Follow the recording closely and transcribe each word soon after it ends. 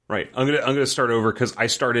Right. I'm gonna start over because I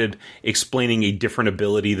started explaining a different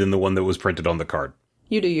ability than the one that was printed on the card.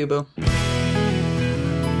 You do you, boo.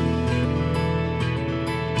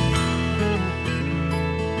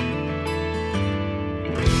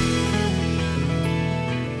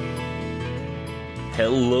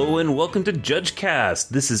 Hello and welcome to JudgeCast.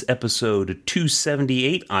 This is episode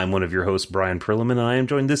 278. I'm one of your hosts, Brian Perlman, and I am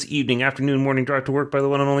joined this evening, afternoon, morning drive to work by the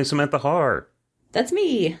one and only Samantha Har. That's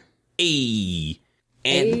me. Hey.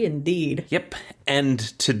 Hey, indeed. Yep. And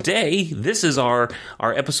today, this is our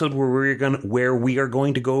episode where we are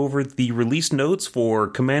going to go over the release notes for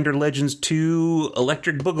Commander Legends 2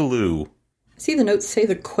 Electric Boogaloo. See, the notes say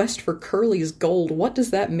the quest for Curly's gold. What does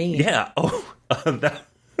that mean? Yeah. Oh,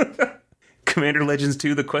 Commander Legends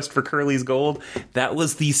 2, The Quest for Curly's Gold, that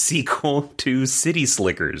was the sequel to City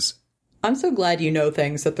Slickers. I'm so glad you know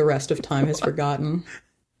things that the rest of time has forgotten.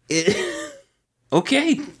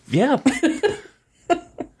 Okay, yeah.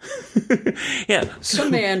 Yeah. So,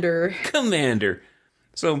 Commander.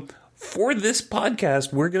 So, for this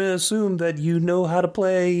podcast, we're going to assume that you know how to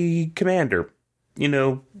play Commander. You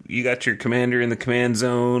know, you got your Commander in the command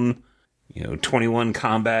zone, 21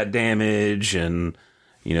 combat damage, and...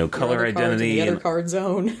 color identity. In the other card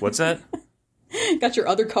zone. What's that? Got your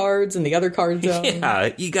other cards in the other card zone. Yeah,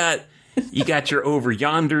 you got your over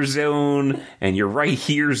yonder zone, and your right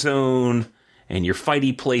here zone, and your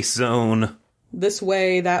fighty place zone. This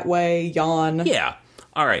way, that way, yawn. Yeah.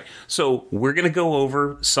 All right. So we're going to go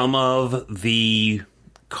over some of the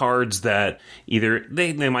cards that either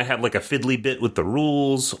they might have like a fiddly bit with the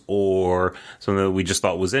rules, or something that we just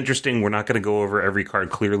thought was interesting. We're not going to go over every card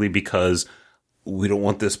clearly because... we don't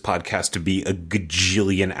want this podcast to be a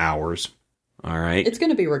gajillion hours. All right? It's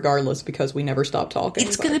going to be regardless because we never stop talking.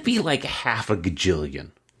 It's going to be like half a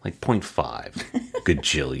gajillion. Like 0.5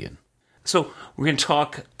 gajillion. So we're going to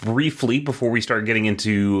talk briefly before we start getting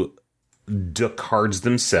into the cards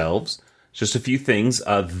themselves. Just a few things.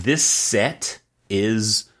 This set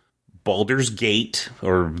is Baldur's Gate,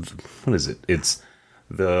 or what is it? It's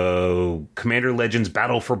the Commander Legends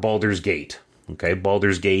Battle for Baldur's Gate. Okay,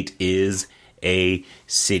 Baldur's Gate is a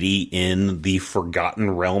city in the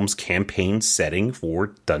Forgotten Realms campaign setting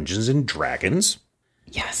for Dungeons and Dragons.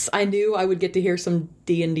 Yes, I knew I would get to hear some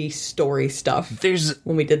D&D story stuff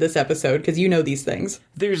when we did this episode, because you know these things.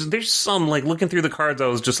 There's some, like, looking through the cards, I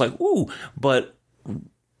was just like, ooh, but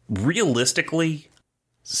realistically,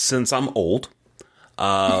 since I'm old,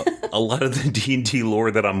 a lot of the D&D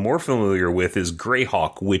lore that I'm more familiar with is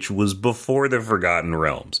Greyhawk, which was before the Forgotten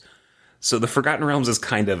Realms. So the Forgotten Realms is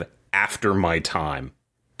kind of after my time,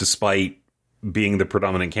 despite being the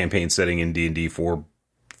predominant campaign setting in D&D for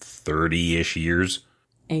 30-ish years.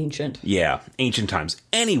 Ancient. Yeah, ancient times.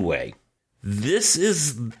 Anyway, this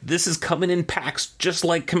is coming in packs just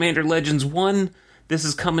like Commander Legends 1. This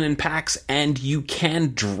is coming in packs, and you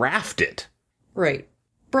can draft it. Right.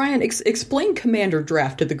 Brian, explain Commander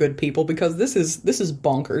Draft to the good people, because this is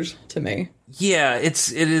bonkers to me. Yeah, it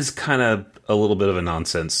is kind of a little bit of a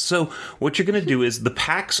nonsense. So what you're going to do is the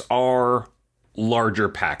packs are larger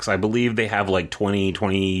packs. I believe they have like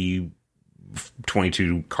 22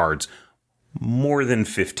 cards, more than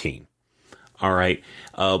 15. All right.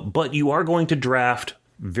 But you are going to draft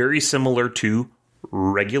very similar to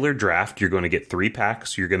regular draft. You're going to get 3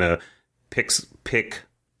 packs. You're going to pick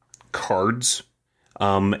cards.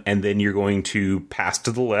 And then you're going to pass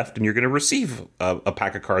to the left, and you're going to receive a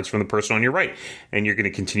pack of cards from the person on your right. And you're going to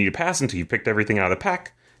continue to pass until you've picked everything out of the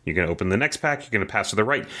pack. You're going to open the next pack. You're going to pass to the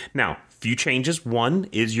right. Now, few changes. One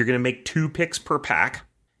is you're going to make 2 picks per pack.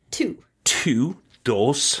 2.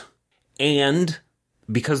 Dos. And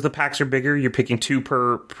because the packs are bigger, you're picking 2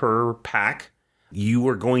 per pack. You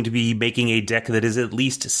are going to be making a deck that is at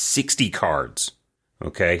least 60 cards.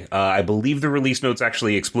 Okay, I believe the release notes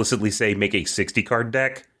actually explicitly say make a 60-card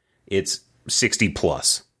deck. It's 60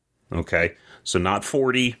 plus. Okay, so not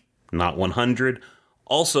 40, not 100.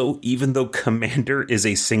 Also, even though Commander is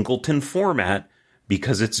a singleton format,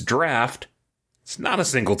 because it's draft, it's not a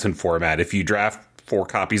singleton format if you draft 4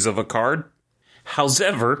 copies of a card.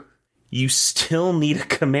 However, you still need a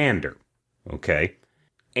Commander. Okay,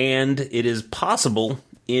 and it is possible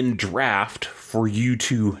in draft for you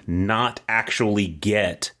to not actually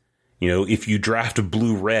get, if you draft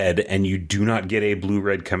blue-red and you do not get a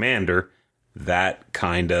blue-red commander, that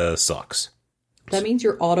kind of sucks. That means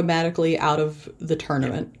you're automatically out of the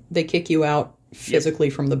tournament. They kick you out physically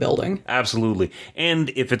from the building. Absolutely. And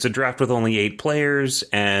if it's a draft with only 8 players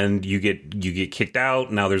and you get kicked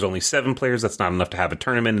out, now there's only 7 players, that's not enough to have a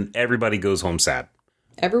tournament, and everybody goes home sad.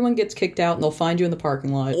 Everyone gets kicked out and they'll find you in the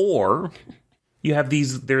parking lot. Or you have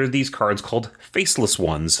there are these cards called Faceless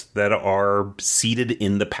Ones that are seated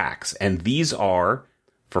in the packs. And these are,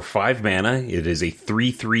 for 5 mana, it is a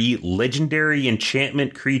 3/3 legendary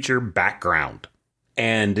enchantment creature background.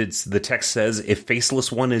 And the text says, if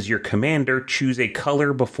Faceless One is your commander, choose a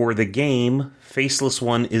color before the game. Faceless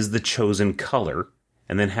One is the chosen color.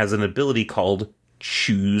 And then has an ability called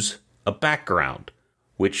Choose a Background,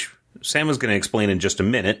 which Sam is going to explain in just a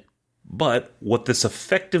minute. But what this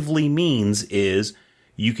effectively means is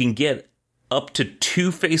you can get up to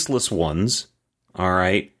 2 Faceless Ones, all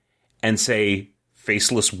right, and say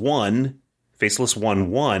Faceless 1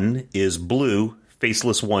 is blue,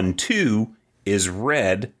 Faceless 1/2 is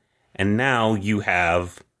red, and now you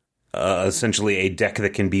have essentially a deck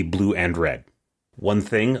that can be blue and red. One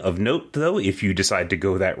thing of note, though, if you decide to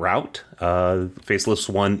go that route, Faceless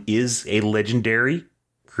One is a legendary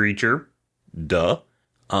creature. Duh.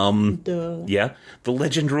 Yeah, the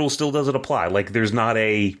legend rule still doesn't apply. Like, there's not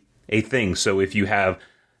a thing. So if you have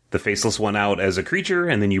the Faceless One out as a creature,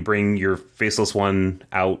 and then you bring your Faceless One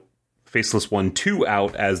out, Faceless 1/2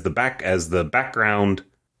 out as the background,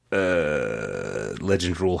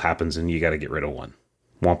 legend rule happens, and you got to get rid of one.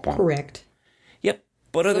 Womp womp. Correct. Yep.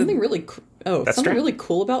 But something really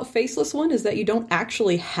cool about Faceless One is that you don't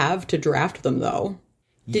actually have to draft them, though.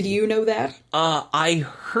 Did you know that? I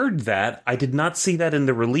heard that. I did not see that in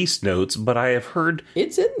the release notes, but I have heard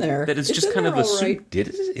it's in there. That it's just kind of assumed. Right.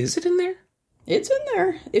 Is it in there? It's in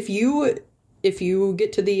there. If you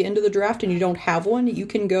get to the end of the draft and you don't have one, you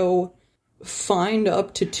can go find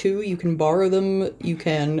up to 2. You can borrow them. You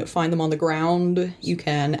can find them on the ground. You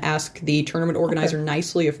can ask the tournament organizer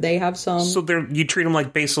nicely if they have some. So you treat them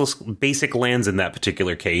like basic lands in that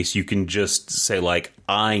particular case. You can just say, like,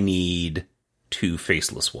 I need 2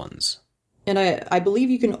 Faceless Ones. And I believe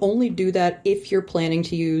you can only do that if you're planning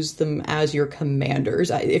to use them as your commanders.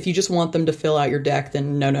 If you just want them to fill out your deck,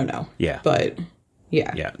 then no. Yeah. But,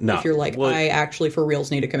 yeah. No. If you're like, I actually for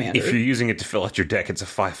reals need a commander. If you're using it to fill out your deck, it's a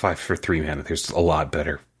 5/5 for 3 mana. There's a lot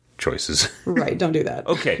better choices. Right, don't do that.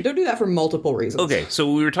 Okay. Don't do that for multiple reasons. Okay,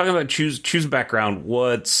 so we were talking about choose background.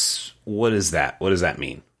 What is that? What does that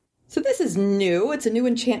mean? So this is new. It's a new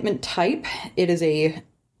enchantment type. It is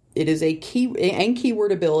a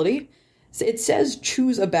keyword ability. It says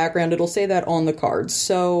choose a background. It'll say that on the cards.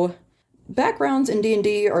 So backgrounds in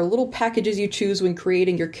D&D are little packages you choose when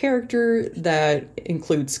creating your character that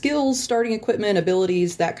include skills, starting equipment,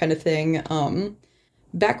 abilities, that kind of thing.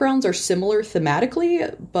 Backgrounds are similar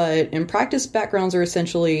thematically, but in practice, backgrounds are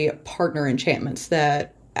essentially partner enchantments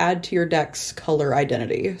that add to your deck's color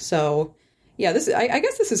identity. So yeah, I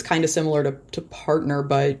guess this is kind of similar to partner,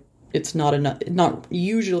 but it's not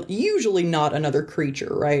usually not another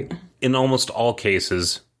creature, right? In almost all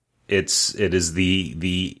cases, it is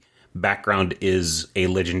the background is a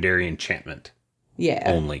legendary enchantment. Yeah.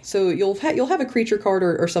 Only. So you'll have a creature card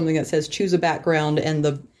or something that says choose a background, and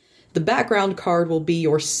the background card will be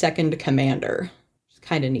your second commander. It's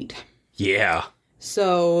kind of neat. Yeah.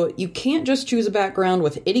 So you can't just choose a background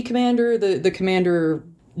with any commander. The commander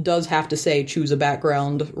does have to say choose a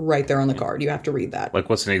background right there on the card. You have to read that. Like,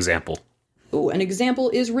 what's an example? Ooh, an example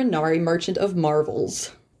is Renari, Merchant of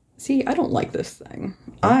Marvels. See, I don't like this thing.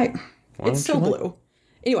 It's so blue.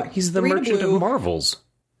 Anyway, he's the Merchant of Marvels.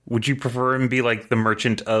 Would you prefer him be like the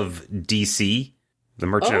Merchant of DC? The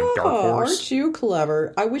Merchant of Dark Horse? Aren't you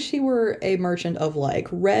clever? I wish he were a Merchant of, like,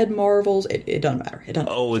 Red Marvels. It doesn't matter. It doesn't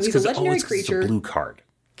matter. Oh, it's because it's a blue card.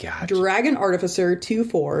 Gotcha. Dragon Artificer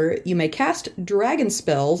 2/4. You may cast dragon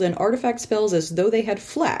spells and artifact spells as though they had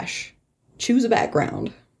flash. Choose a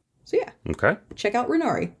background. So yeah. Okay. Check out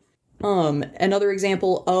Renari. Another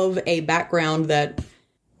example of a background that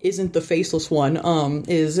isn't the Faceless One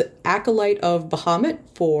is Acolyte of Bahamut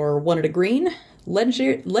for 1 and a green.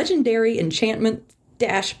 Legendary enchantment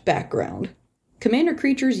 - background. Commander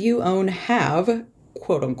creatures you own have,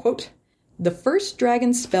 quote unquote, the first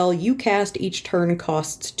dragon spell you cast each turn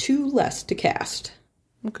costs 2 less to cast.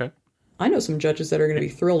 Okay. I know some judges that are going to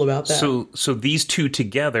be thrilled about that. So these two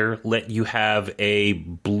together let you have a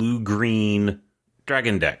blue-green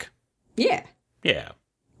dragon deck. Yeah. Yeah.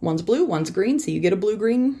 One's blue, one's green, so you get a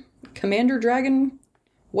blue-green commander dragon,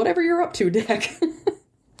 whatever you're up to deck.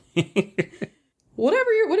 whatever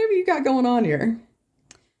you got going on here.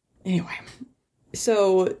 Anyway,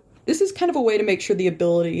 so this is kind of a way to make sure the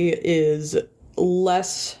ability is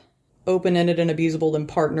less open-ended and abusable than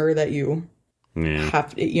partner, that you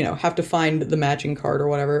have to find the matching card or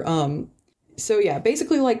whatever. So yeah,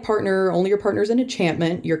 basically like partner, only your partner's an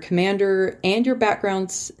enchantment. Your commander and your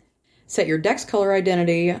backgrounds set your deck's color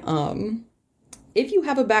identity. If you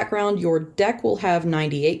have a background, your deck will have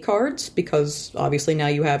 98 cards, because obviously now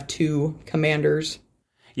you have 2 commanders.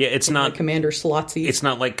 Yeah, it's not commander slotsies. It's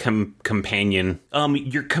not like companion.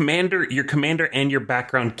 Your commander and your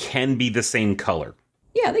background can be the same color.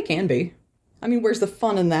 Yeah, they can be. I mean, where's the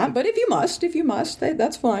fun in that? But if you must,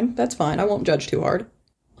 that's fine. That's fine. I won't judge too hard.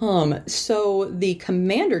 So the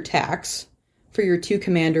commander tax for your 2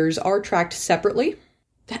 commanders are tracked separately.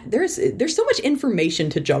 There's so much information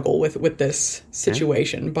to juggle with this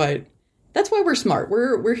situation, but that's why we're smart.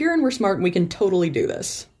 We're here and we're smart, and we can totally do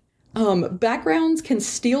this. Backgrounds can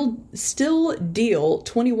still deal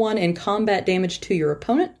 21 in combat damage to your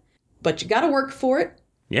opponent, but you gotta work for it.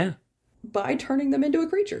 Yeah. By turning them into a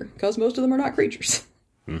creature, because most of them are not creatures.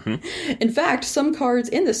 Mm-hmm. In fact, some cards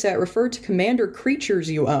in the set refer to commander creatures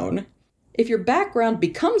you own. If your background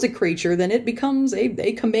becomes a creature, then it becomes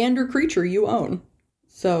a commander creature you own.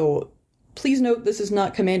 So, please note this is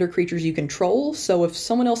not commander creatures you control, so if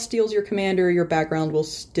someone else steals your commander, your background will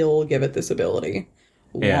still give it this ability.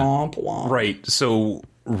 Yeah. Womp womp. Right, so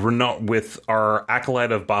with our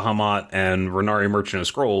Acolyte of Bahamut and Renari Merchant of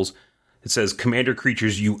Scrolls, it says commander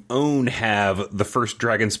creatures you own have the first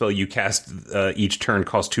dragon spell you cast each turn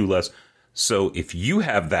cost 2 less. So if you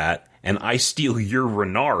have that, and I steal your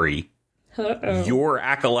Renari, your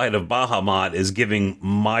Acolyte of Bahamut is giving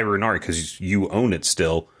my Renari, because you own it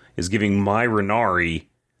still, is giving my Renari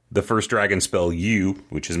the first dragon spell you,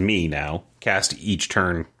 which is me now, cast each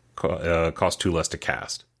turn cost 2 less to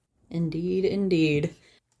cast. Indeed, indeed.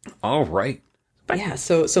 All right. Yeah,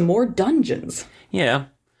 so some more dungeons. Yeah.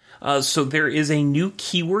 So there is a new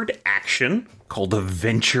keyword action called a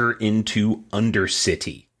Venture into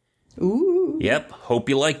Undercity. Ooh. Yep. Hope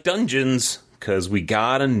you like dungeons, because we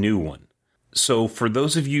got a new one. So for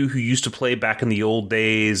those of you who used to play back in the old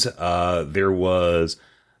days, there was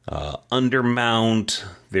Undermount,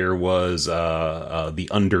 there was the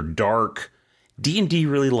Underdark. D&D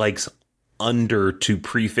really likes under to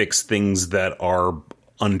prefix things that are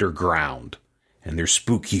underground. And they're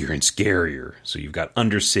spookier and scarier. So you've got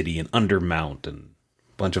Undercity and Undermount and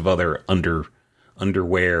a bunch of other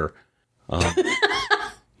underwear. The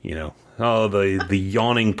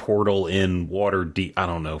yawning portal in Waterdeep. I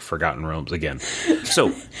don't know, Forgotten Realms again.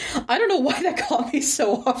 So I don't know why that caught me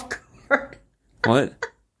so off guard. What?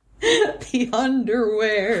 The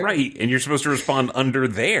underwear. Right, and you're supposed to respond under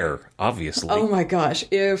there, obviously. Oh my gosh.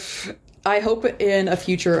 I hope in a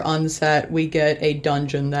future unset we get a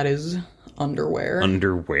dungeon that is underwear.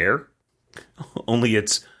 Underwear? Only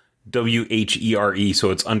it's WHERE,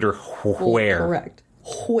 so it's under where. Well, correct.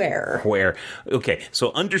 Where. Okay,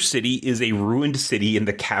 so Undercity is a ruined city in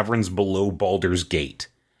the caverns below Baldur's Gate.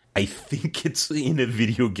 I think it's in a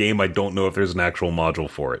video game. I don't know if there's an actual module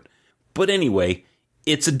for it. But anyway,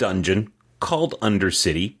 it's a dungeon called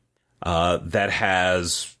Undercity that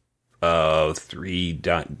has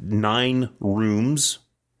 9 rooms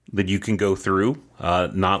that you can go through.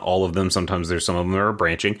 Not all of them. Sometimes there's some of them that are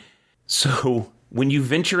branching. So when you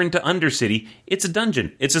venture into Undercity, it's a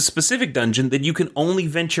dungeon. It's a specific dungeon that you can only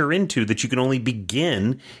venture into, that you can only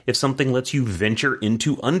begin if something lets you venture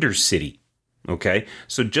into Undercity. Okay?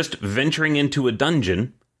 So just venturing into a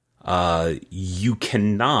dungeon, you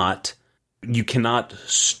cannot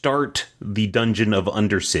start the dungeon of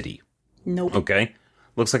Undercity. Nope. Okay?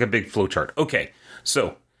 Looks like a big flowchart. Okay,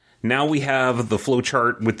 so now we have the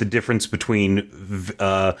flowchart with the difference between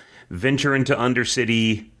venture into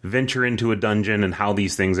Undercity, venture into a dungeon, and how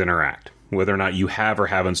these things interact, whether or not you have or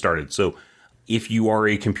haven't started. So if you are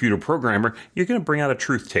a computer programmer, you're going to bring out a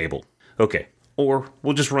truth table. Okay, or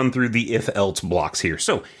we'll just run through the if-else blocks here.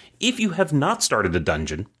 So if you have not started a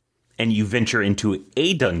dungeon and you venture into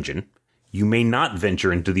a dungeon, you may not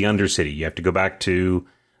venture into the Undercity. You have to go back to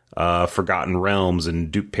Forgotten Realms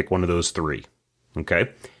and pick one of those 3.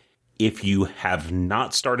 Okay? If you have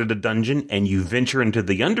not started a dungeon and you venture into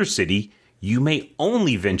the Undercity, you may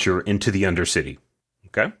only venture into the Undercity.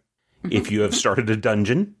 Okay? If you have started a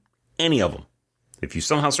dungeon, any of them. If you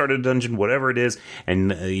somehow started a dungeon, whatever it is,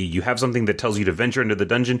 and you have something that tells you to venture into the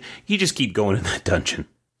dungeon, you just keep going in that dungeon.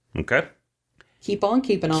 Okay? Keep on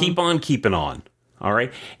keeping on. Keep on keeping on. All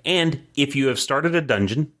right? And if you have started a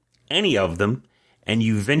dungeon, any of them, and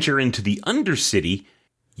you venture into the Undercity,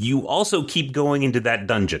 you also keep going into that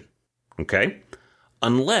dungeon. Okay?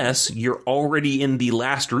 Unless you're already in the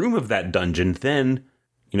last room of that dungeon, then,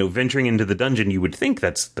 venturing into the dungeon, you would think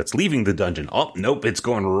that's leaving the dungeon. Oh, nope, it's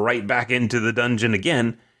going right back into the dungeon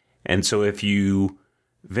again. And so if you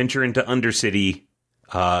venture into Undercity,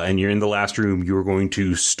 and you're in the last room, you're going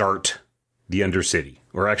to start the Undercity.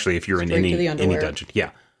 Or actually, if you're in any dungeon.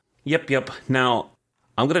 Yeah. Yep. Now,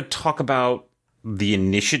 I'm going to talk about the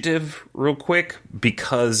initiative real quick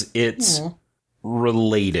because it's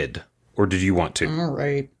related. Or did you want to? All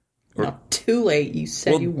right. Not too late. You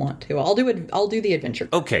said you want to. I'll do it. I'll do the adventure.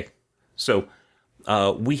 Okay. So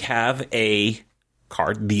we have a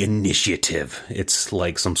card, the Initiative. It's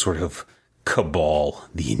like some sort of cabal,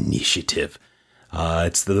 the Initiative.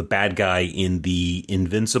 It's the bad guy in the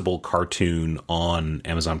Invincible cartoon on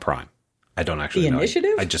Amazon Prime. I don't actually know. The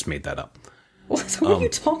Initiative? I just made that up. What are you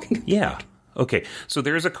talking about? Yeah. Okay. So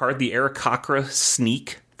there's a card, the Aarakocra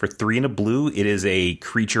Sneak, for 3 and a blue. It is a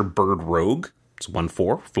creature bird rogue. It's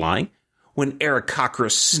 1/4, flying. When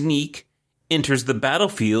Aarakocra Sneak enters the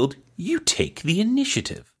battlefield, you take the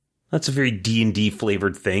initiative. That's a very D&D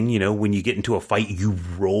flavored thing. You know, when you get into a fight, you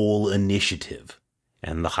roll initiative.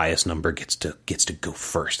 And the highest number gets to go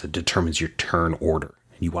first. It determines your turn order.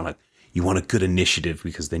 And you want a good initiative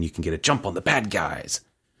because then you can get a jump on the bad guys.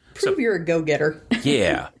 Prove you're a go-getter.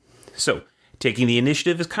 Yeah. So taking the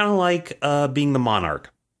initiative is kind of like being the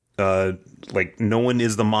monarch. Like no one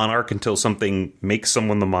is the monarch until something makes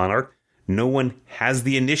someone the monarch. No one has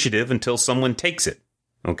the initiative until someone takes it.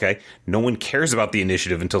 Okay? No one cares about the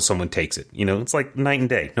initiative until someone takes it. You know, it's like night and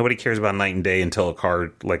day. Nobody cares about night and day until a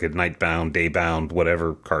card, like a night-bound, day-bound,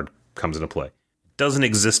 whatever card comes into play. It doesn't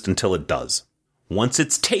exist until it does. Once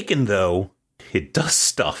it's taken, though, it does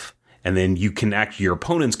stuff. And then your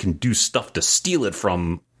opponents can do stuff to steal it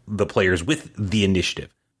from the players with the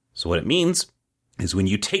initiative. So what it means is when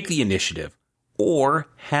you take the initiative or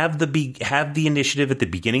have the initiative at the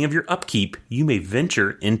beginning of your upkeep, you may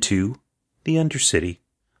venture into the Undercity.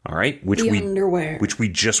 All right, which we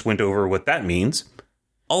just went over what that means.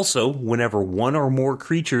 Also, whenever one or more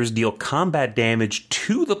creatures deal combat damage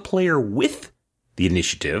to the player with the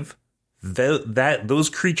initiative, those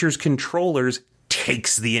creatures' controllers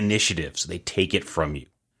takes the initiative, so they take it from you.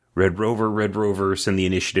 Red Rover, send the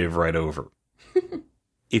initiative right over.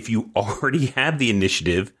 If you already have the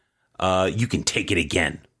initiative, you can take it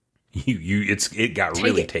again. It got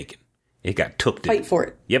really taken. It got took. Fight for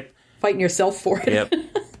it. Yep. Fighting yourself for it. Yep.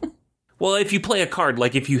 Well, if you play a card,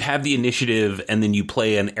 like if you have the initiative and then you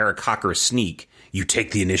play an Aarakocra Sneak, you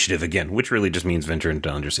take the initiative again, which really just means venture into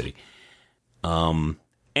Undercity.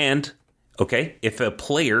 And, okay, if a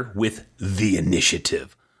player with the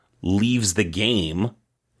initiative leaves the game,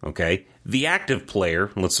 okay, the active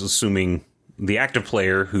player, assuming the active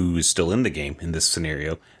player who is still in the game in this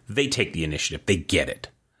scenario, they take the initiative. They get it.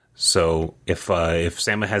 So if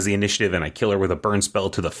Sama has the initiative and I kill her with a burn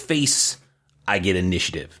spell to the face, I get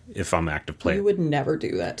initiative if I'm an active player. You would never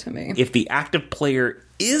do that to me. If the active player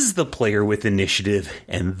is the player with initiative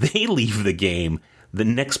and they leave the game, the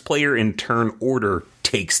next player in turn order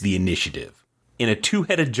takes the initiative. In a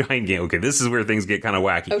two-headed giant game, okay, this is where things get kind of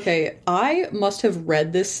wacky. Okay, I must have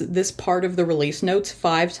read this part of the release notes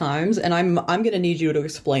 5 times, and I'm going to need you to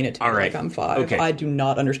explain it to me. All right. Like I'm 5. Okay. I do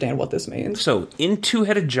not understand what this means. So, in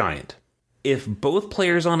two-headed giant, if both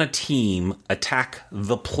players on a team attack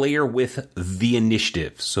the player with the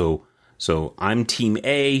initiative, so I'm Team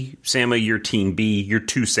A, Sama, you're Team B, you're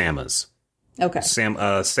 2 Samas. Okay.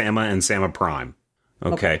 Sama and Sama Prime.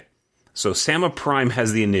 Okay. So Sama Prime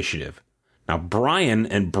has the initiative. Now, Brian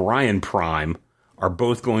and Brian Prime are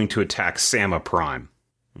both going to attack Sama Prime.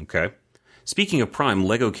 Okay? Speaking of Prime,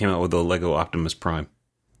 LEGO came out with the LEGO Optimus Prime.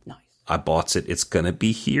 Nice. I bought it. It's going to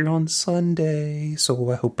be here on Sunday, so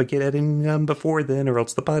I hope I get it in before then, or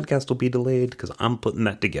else the podcast will be delayed, because I'm putting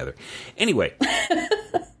that together. Anyway.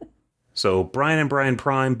 So, Brian and Brian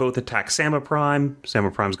Prime both attack Sama Prime.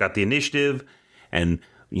 Sama Prime's got the initiative, and,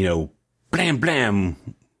 blam, blam,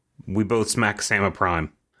 we both smack Sama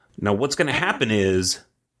Prime. Now, what's going to happen is,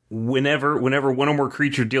 whenever one or more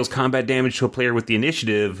creature deals combat damage to a player with the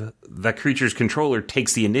initiative, that creature's controller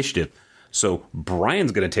takes the initiative. So,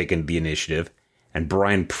 Brian's going to take the initiative, and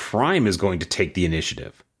Brian Prime is going to take the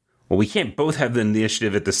initiative. Well, we can't both have the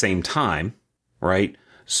initiative at the same time, right?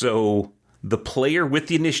 So, the player with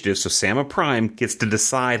the initiative, so Sama Prime, gets to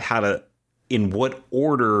decide in what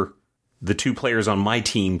order the 2 players on my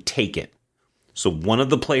team take it. So, one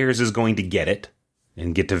of the players is going to get it,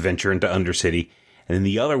 and get to venture into Undercity, and then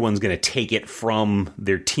the other one's going to take it from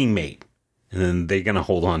their teammate, and then they're going to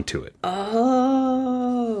hold on to it.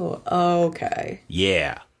 Oh, okay.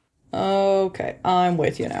 Yeah. Okay, I'm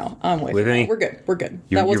with you now. We're good.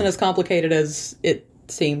 That wasn't as complicated as it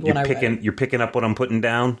seemed when I read it. You're picking up what I'm putting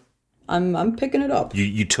down? I'm picking it up.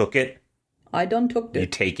 You took it? I done took it. You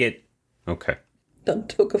take it? Okay. Done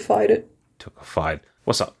tookified it. Tookified.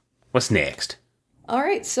 What's up? What's next? All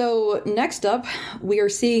right, so next up, we are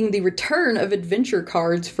seeing the return of adventure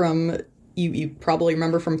cards from You probably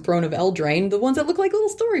remember from Throne of Eldraine, the ones that look like little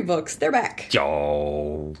storybooks. They're back.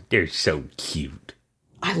 Oh, they're so cute.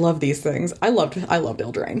 I love these things. I loved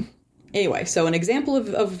Eldraine. Anyway, so an example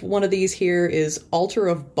of one of these here is Altar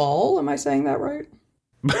of Baal. Am I saying that right?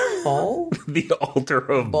 Baal? The Altar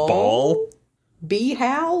of Baal?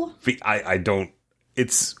 B-Hal? I don't...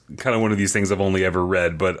 It's kind of one of these things I've only ever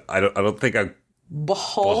read, but I don't think I...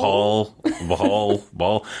 Bahal?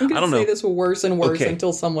 Baal. I'm going I don't to say know. this worse and worse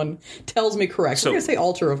until someone tells me correct. So, I'm going to say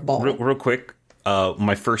Altar of Baal. Real quick,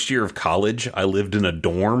 my first year of college, I lived in a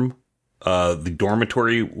dorm. The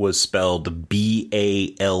dormitory was spelled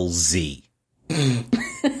B-A-L-Z.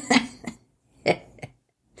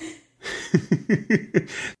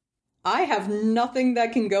 I have nothing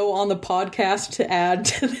that can go on the podcast to add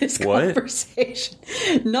to this conversation.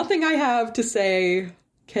 Nothing I have to say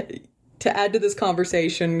to add to this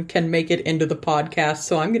conversation can make it into the podcast,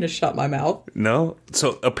 so I'm going to shut my mouth. No?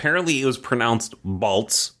 So apparently it was pronounced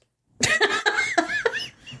Baltz.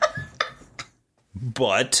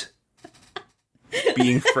 But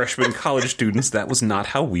being freshman college students, that was not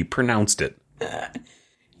how we pronounced it.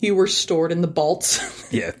 You were stored in the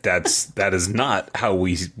vaults. Yeah, that is not how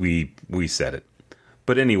we said it.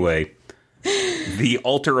 But anyway, the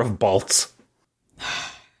Altar of Baltz.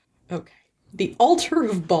 Okay. The Altar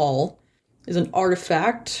of Baal is an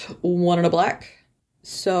artifact, 1 and a black.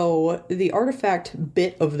 So the artifact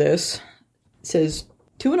bit of this says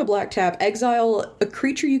 2 and a black tap, exile a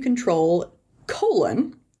creature you control,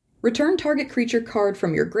 return target creature card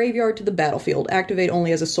from your graveyard to the battlefield. Activate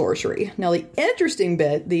only as a sorcery. Now the interesting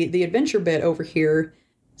bit, the adventure bit over here,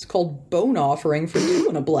 is called Bone Offering for 2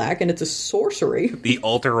 and a black, and it's a sorcery. The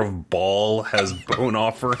Altar of Baal has Bone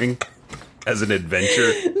Offering as an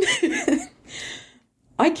adventure.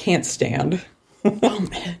 I can't stand. Oh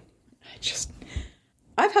man.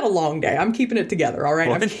 I've had a long day. I'm keeping it together, all right?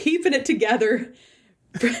 What? I'm keeping it together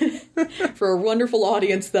for a wonderful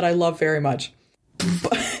audience that I love very much.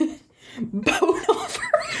 Bone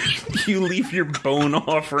Offering. You leave your Bone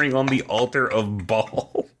Offering on the Altar of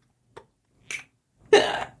Baal.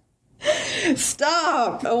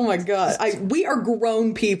 Stop! Oh my god. We are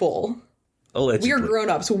grown people. Allegedly. We are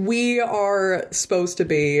grown-ups. We are supposed to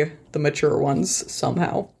be the mature ones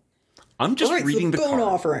somehow. I'm just reading the Bone card.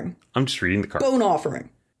 Offering. I'm just reading the card. Bone Offering.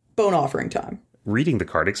 Bone Offering time. Reading the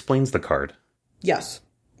card explains the card. Yes.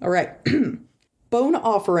 All right. Bone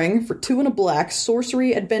Offering for 2 and a black,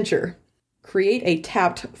 sorcery adventure. Create a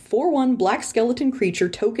tapped 4/1 black skeleton creature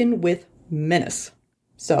token with menace.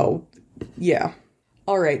 So, yeah.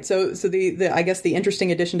 All right. So the I guess the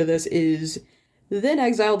interesting addition to this is then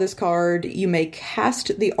exile this card. You may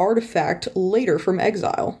cast the artifact later from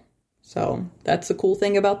exile. So that's the cool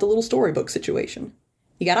thing about the little storybook situation.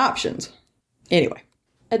 You got options. Anyway,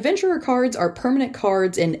 adventurer cards are permanent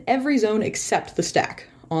cards in every zone except the stack.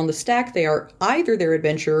 On the stack, they are either their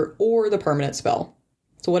adventure or the permanent spell.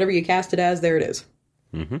 So whatever you cast it as, there it is.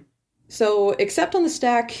 Mm-hmm. So, except on the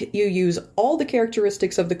stack, you use all the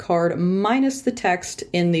characteristics of the card minus the text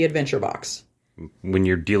in the adventure box. When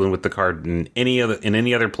you're dealing with the card in any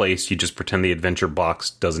other place, you just pretend the adventure box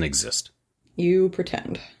doesn't exist. You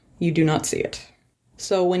pretend. You do not see it.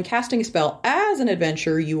 So when casting a spell as an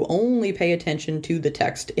adventure, you only pay attention to the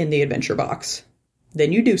text in the adventure box.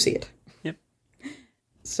 Then you do see it. Yep.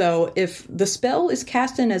 So if the spell is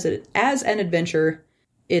cast in as an adventure,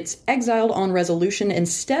 it's exiled on resolution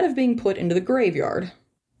instead of being put into the graveyard.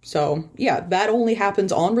 So, yeah, that only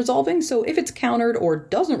happens on resolving, so if it's countered or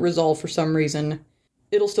doesn't resolve for some reason,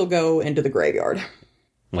 it'll still go into the graveyard.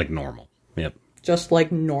 Like normal. Yep. Just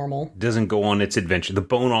like normal. Doesn't go on its adventure. The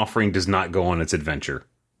Bone Offering does not go on its adventure.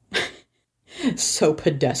 So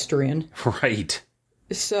pedestrian. Right.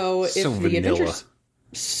 So if the vanilla. adventure's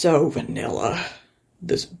so vanilla.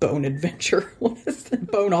 This bone adventure. What is the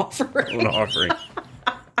Bone Offering? Bone Offering.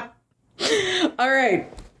 All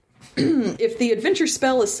right. If the adventure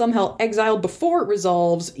spell is somehow exiled before it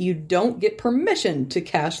resolves, you don't get permission to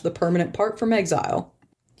cast the permanent part from exile.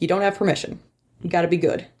 You don't have permission. You gotta be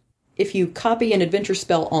good. If you copy an adventure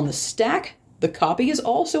spell on the stack, the copy is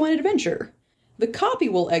also an adventure. The copy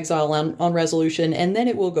will exile on resolution, and then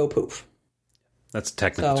it will go poof. That's a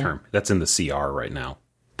technical term. That's in the CR right now.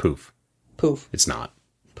 Poof. Poof. It's not.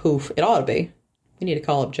 Poof. It ought to be. We need to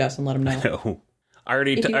call up Jess and let him know. No. I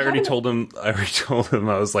already told him,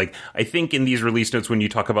 I was like, I think in these release notes, when you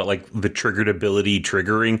talk about like the triggered ability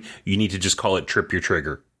triggering, you need to just call it trip your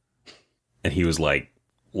trigger. And he was like,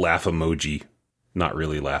 laugh emoji. Not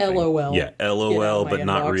really laughing. LOL. Yeah, LOL, but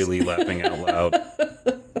not really laughing out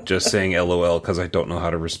loud. Just saying LOL because I don't know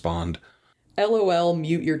how to respond. LOL,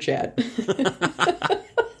 mute your chat.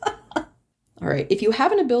 Alright, if you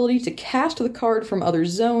have an ability to cast the card from other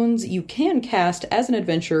zones, you can cast as an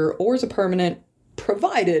adventure or as a permanent,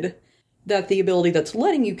 provided that the ability that's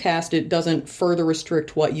letting you cast it doesn't further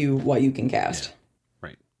restrict what you can cast. Yeah.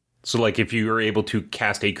 Right. So, like, if you are able to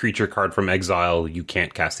cast a creature card from exile, you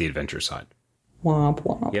can't cast the adventure side. Womp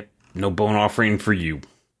womp. Yep. No bone offering for you.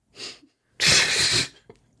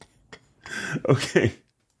 Okay.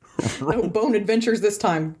 No bone adventures this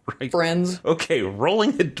time, friends. Okay,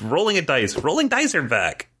 rolling a dice. Rolling dice are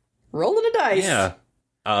back. Rolling a dice. Yeah.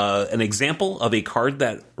 An example of a card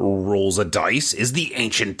that rolls a dice is the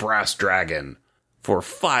Ancient Brass Dragon. For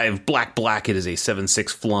 5 black, it is a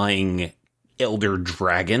 7/6 flying Elder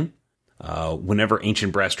Dragon. Whenever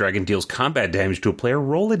Ancient Brass Dragon deals combat damage to a player,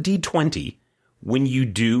 roll a d20. When you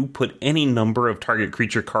do, put any number of target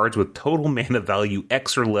creature cards with total mana value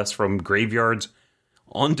X or less from graveyards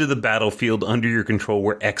onto the battlefield under your control,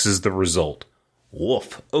 where X is the result.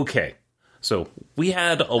 Woof. Okay. So we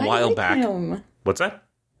had a while back. Him. What's that?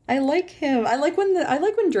 I like him. I like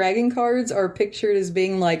when dragon cards are pictured as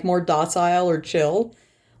being like more docile or chill.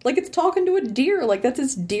 Like it's talking to a deer, like that's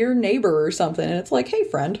its deer neighbor or something, and it's like, hey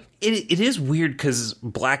friend. It is weird because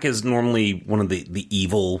black is normally one of the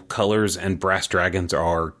evil colors, and brass dragons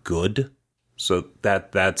are good. So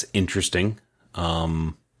that's interesting.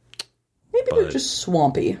 Maybe they're just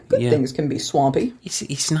swampy. Good things can be swampy.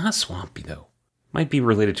 He's not swampy though. Might be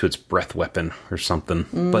related to its breath weapon or something.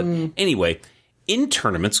 But anyway, in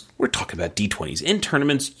tournaments, we're talking about D20s. In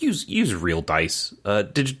tournaments, use real dice.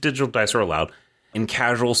 Digital dice are allowed. In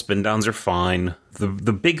casual, spin downs are fine.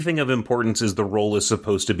 The big thing of importance is the roll is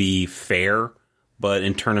supposed to be fair, but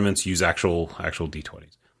in tournaments, use actual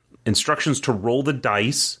D20s. Instructions to roll the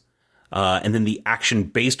dice, and then the action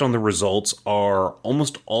based on the results are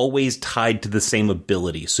almost always tied to the same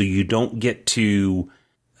ability. So you don't get to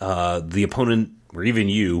the opponent, or even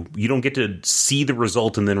you don't get to see the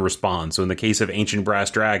result and then respond. So in the case of Ancient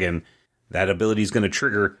Brass Dragon, that ability is going to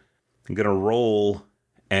trigger. I'm going to roll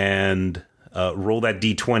and roll that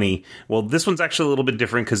d20. Well, this one's actually a little bit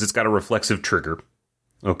different because it's got a reflexive trigger.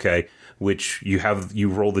 Okay, which you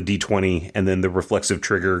roll the d20 and then the reflexive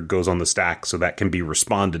trigger goes on the stack, so that can be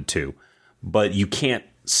responded to. But you can't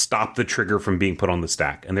stop the trigger from being put on the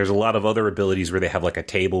stack. And there's a lot of other abilities where they have like a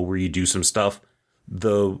table where you do some stuff.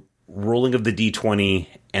 The rolling of the d20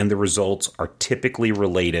 and the results are typically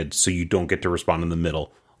related, so you don't get to respond in the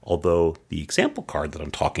middle. Although the example card that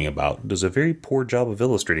I'm talking about does a very poor job of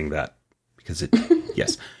illustrating that. Because it,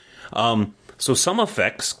 yes. So some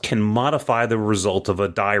effects can modify the result of a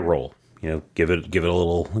die roll. Give it a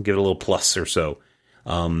little plus or so.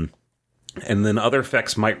 And then other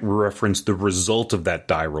effects might reference the result of that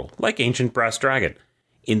die roll, like Ancient Brass Dragon.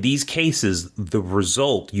 In these cases, the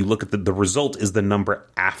result, you look at the result is the number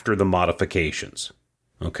after the modifications.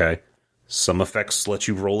 Okay? Some effects let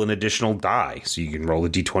you roll an additional die, so you can roll a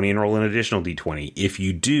d20 and roll an additional d20. If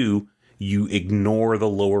you do, you ignore the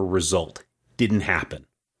lower result. Didn't happen.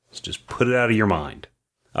 So just put it out of your mind.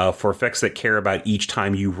 For effects that care about each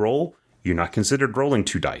time you roll, you're not considered rolling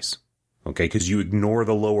 2 dice. Okay, because you ignore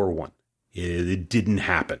the lower one. It didn't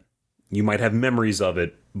happen. You might have memories of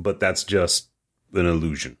it, but that's just an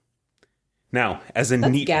illusion. Now, that's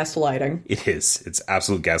gaslighting. It is. It's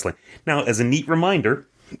absolute gaslighting. Now, as a neat reminder,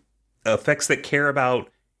 effects that care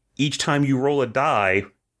about each time you roll a die,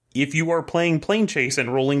 if you are playing Plane Chase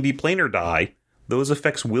and rolling the planar die, those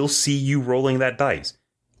effects will see you rolling that dice.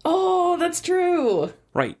 Oh, that's true.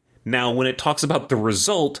 Right. Now, when it talks about the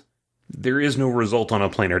result, there is no result on a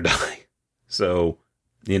planar die. So,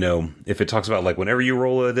 if it talks about like whenever you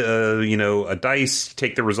roll a dice,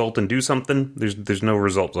 take the result and do something, there's no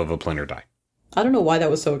result of a planar die. I don't know why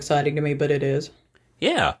that was so exciting to me, but it is.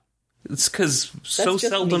 Yeah. It's because so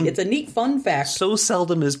seldom... Neat. It's a neat fun fact. So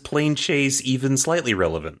seldom is Plane Chase even slightly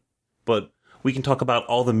relevant. But we can talk about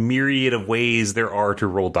all the myriad of ways there are to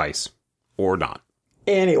roll dice. Or not.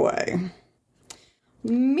 Anyway.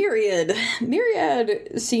 Myriad.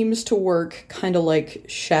 Myriad seems to work kind of like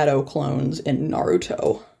shadow clones in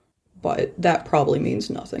Naruto. But that probably means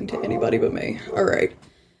nothing to anybody but me. Alright.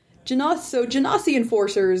 Genasi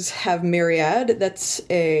Enforcers have Myriad. That's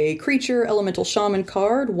a creature elemental shaman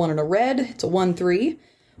card, 1 and a red. It's a 1/3.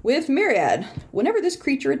 With Myriad, whenever this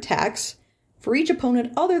creature attacks, for each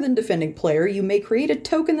opponent other than defending player, you may create a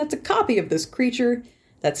token that's a copy of this creature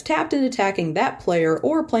that's tapped and attacking that player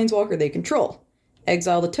or planeswalker they control.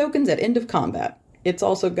 Exile the tokens at end of combat. It's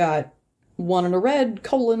also got 1 and a red,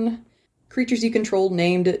 creatures you control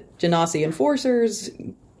named Genasi Enforcers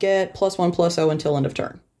get +1/+0 until end of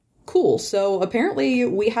turn. Cool, so apparently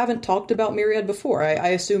we haven't talked about Myriad before. I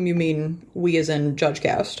assume you mean we as in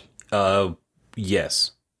JudgeCast.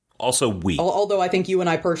 Yes. Also, we. Although I think you and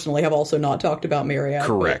I personally have also not talked about myriad.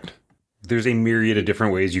 Correct. There's a myriad of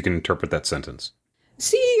different ways you can interpret that sentence.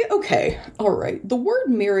 See, okay, all right. The word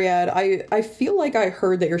myriad, I feel like I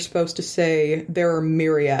heard that you're supposed to say there are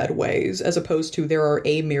myriad ways, as opposed to there are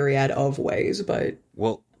a myriad of ways, but...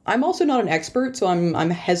 Well... I'm also not an expert, so I'm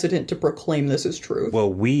hesitant to proclaim this as truth.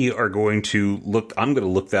 Well, we are going to look... I'm going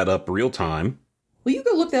to look that up real time. Well, you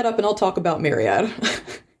go look that up and I'll talk about myriad.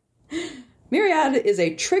 Myriad is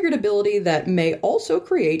a triggered ability that may also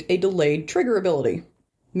create a delayed trigger ability.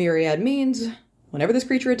 Myriad means... Whenever this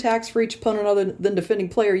creature attacks for each opponent other than defending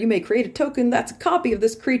player, you may create a token that's a copy of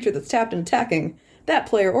this creature that's tapped and attacking that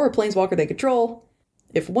player or a planeswalker they control.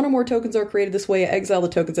 If one or more tokens are created this way, exile the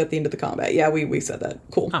tokens at the end of the combat. Yeah, we said that.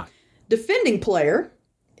 Cool. Defending player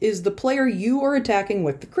is the player you are attacking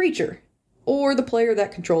with the creature, or the player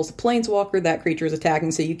that controls the planeswalker that creature is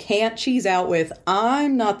attacking, so you can't cheese out with,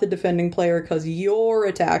 I'm not the defending player because you're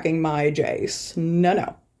attacking my Jace.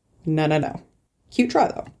 No. Cute try,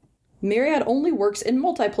 though. Myriad only works in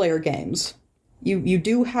multiplayer games. You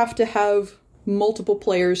do have to have multiple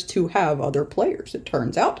players to have other players, it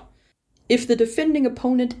turns out. If the defending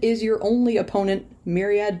opponent is your only opponent,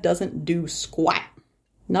 Myriad doesn't do squat.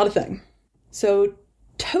 Not a thing. So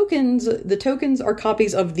the tokens are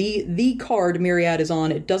copies of the card Myriad is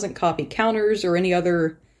on. It doesn't copy counters or any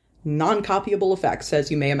other non-copyable effects, as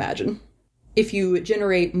you may imagine. If you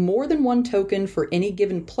generate more than one token for any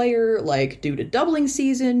given player, like due to doubling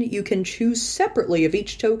season, you can choose separately if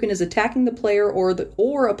each token is attacking the player or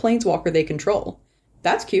a planeswalker they control.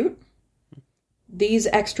 That's cute. These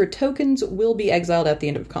extra tokens will be exiled at the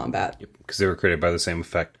end of combat. Yep, because they were created by the same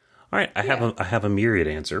effect. All right, I have a myriad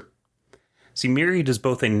answer. See, myriad is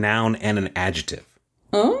both a noun and an adjective.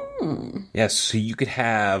 Oh. Yes, so you could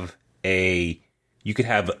have the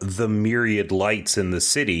myriad lights in the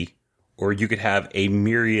city, or you could have a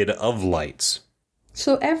myriad of lights.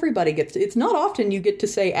 So everybody gets... It's not often you get to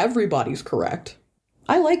say everybody's correct.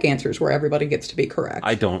 I like answers where everybody gets to be correct.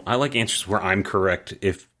 I don't. I like answers where I'm correct.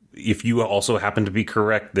 If you also happen to be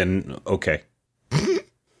correct, then okay.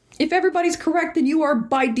 If everybody's correct, then you are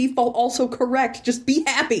by default also correct. Just be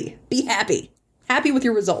happy. Be happy. Happy with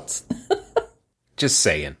your results. Just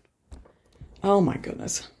saying. Oh my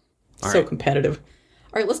goodness. All so right. competitive.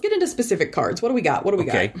 All right, let's get into specific cards. What do we got?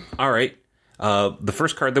 Okay. All right. The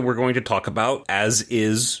first card that we're going to talk about, as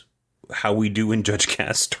is how we do in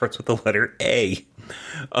JudgeCast, starts with the letter A.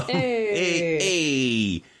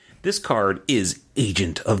 A. This card is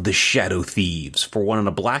Agent of the Shadow Thieves. For 1 and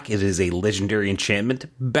a black, it is a legendary enchantment.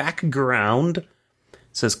 Background. It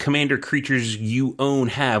says, commander creatures you own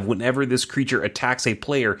have, whenever this creature attacks a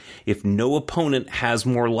player, if no opponent has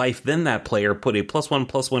more life than that player, put a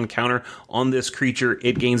 +1/+1 counter on this creature.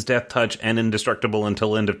 It gains death touch and indestructible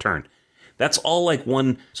until end of turn. That's all like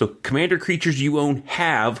one. So commander creatures you own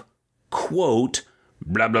have, quote,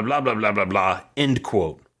 blah, blah, blah, blah, blah, blah, blah, end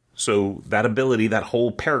quote. So that ability, that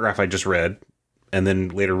whole paragraph I just read, and then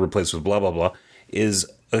later replaced with blah, blah, blah, is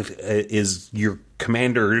your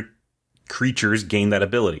commander creatures gain that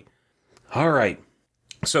ability. All right.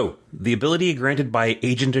 So the ability granted by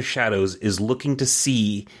Agent of Shadows is looking to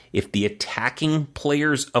see if the attacking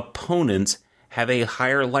player's opponents have a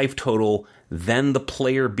higher life total than the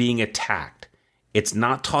player being attacked. It's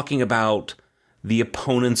not talking about the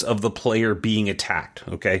opponents of the player being attacked,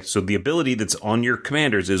 okay? So the ability that's on your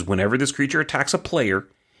commanders is whenever this creature attacks a player,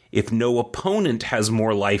 if no opponent has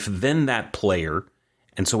more life than that player,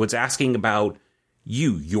 and so it's asking about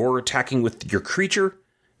you're attacking with your creature,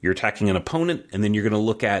 you're attacking an opponent, and then you're going to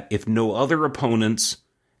look at if no other opponents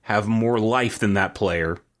have more life than that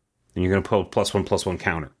player, then you're going to put a +1/+1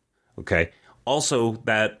 counter, okay? Also,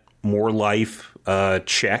 that more life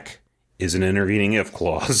check is an intervening if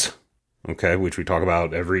clause. Okay, which we talk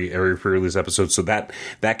about every pre-release episode. So that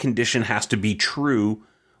condition has to be true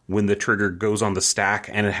when the trigger goes on the stack,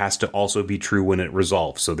 and it has to also be true when it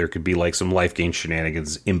resolves. So there could be like some life gain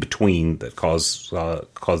shenanigans in between that cause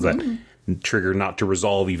that trigger not to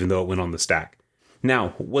resolve, even though it went on the stack. Now,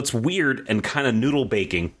 what's weird and kind of noodle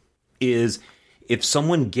baking is if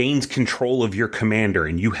someone gains control of your commander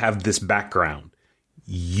and you have this background,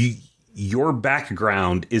 your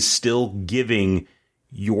background is still giving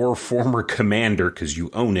your former commander, because you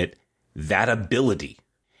own it, that ability.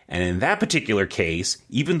 And in that particular case,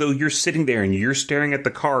 even though you're sitting there and you're staring at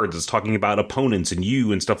the cards, it's talking about opponents and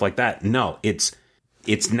you and stuff like that. No, it's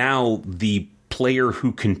now the player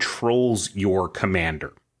who controls your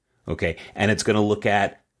commander. Okay. And it's going to look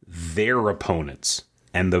at their opponents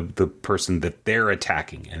and the person that they're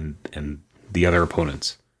attacking and the other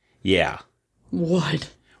opponents. Yeah.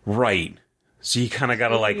 What? Right. So you kind of got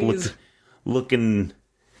to like look and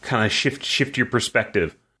kind of shift your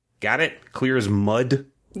perspective. Got it? Clear as mud?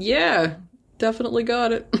 Yeah, definitely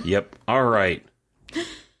got it. Yep. All right.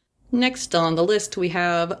 Next on the list, we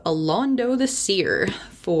have Alondo the Seer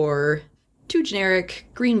for 2 generic,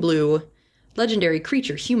 green-blue, legendary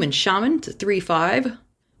creature human shaman. It's a 3/5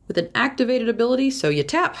 with an activated ability, so you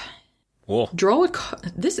tap. Whoa. Draw a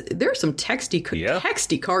card. There are some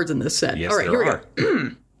texty cards in this set. Yes, all right, there here we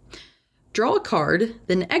go. Draw a card,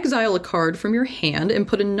 then exile a card from your hand and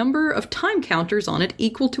put a number of time counters on it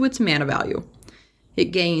equal to its mana value. It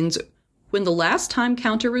gains, when the last time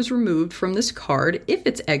counter is removed from this card, if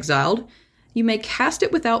it's exiled, you may cast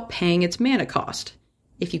it without paying its mana cost.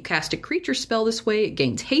 If you cast a creature spell this way, it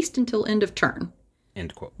gains haste until end of turn.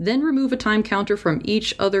 End quote. Then remove a time counter from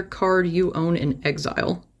each other card you own in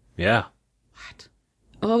exile. Yeah. What?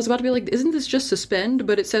 Oh, I was about to be like, isn't this just suspend?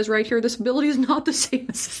 But it says right here, this ability is not the same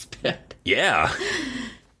as suspend. Yeah.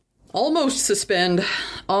 Almost suspend.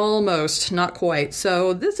 Almost. Not quite.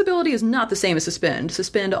 So this ability is not the same as suspend.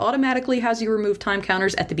 Suspend automatically has you remove time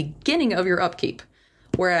counters at the beginning of your upkeep.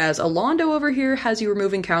 Whereas Alondo over here has you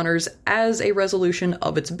removing counters as a resolution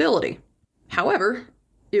of its ability. However,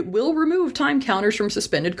 it will remove time counters from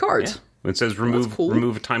suspended cards. Yeah. It says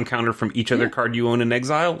remove a time counter from each other card you own in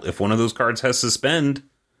exile. If one of those cards has suspend,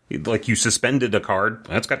 like you suspended a card,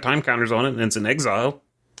 that's got time counters on it and it's in exile.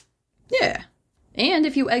 Yeah. And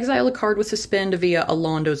if you exile a card with suspend via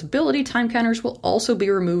Alondo's ability, time counters will also be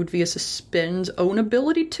removed via suspend's own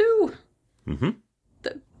ability too. Mm-hmm.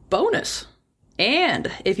 The bonus.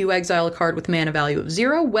 And if you exile a card with mana value of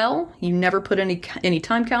 0, well, you never put any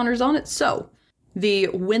time counters on it, so the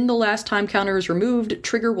when the last time counter is removed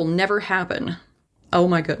trigger will never happen. Oh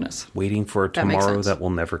my goodness. Waiting for a tomorrow that will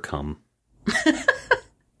never come.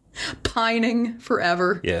 Pining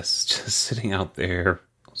forever. Yes, just sitting out there.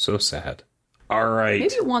 So sad. All right.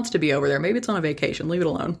 Maybe it wants to be over there. Maybe it's on a vacation. Leave it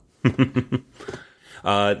alone.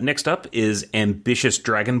 Next up is Ambitious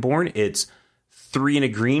Dragonborn. It's 3 and a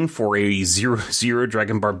green for a 0/0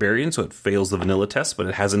 Dragon Barbarian, so it fails the vanilla test, but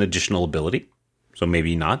it has an additional ability. So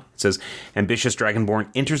maybe not. It says, Ambitious Dragonborn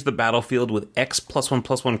enters the battlefield with X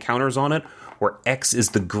 +1/+1 counters on it, where X is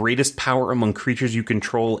the greatest power among creatures you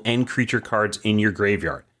control and creature cards in your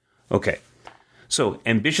graveyard. Okay. So,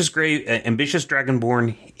 Ambitious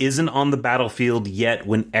Dragonborn isn't on the battlefield yet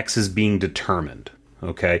when X is being determined.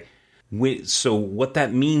 Okay? So, what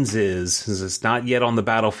that means is it's not yet on the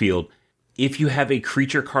battlefield. If you have a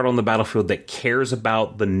creature card on the battlefield that cares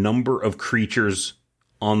about the number of creatures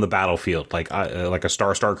on the battlefield, like a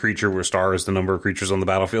star creature where star is the number of creatures on the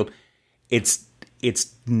battlefield, it's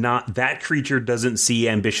not, that creature doesn't see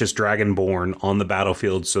Ambitious Dragonborn on the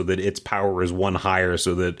battlefield so that its power is 1 higher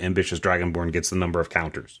so that Ambitious Dragonborn gets the number of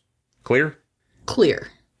counters. Clear? Clear.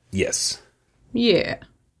 Yes. Yeah.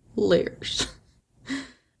 Layers.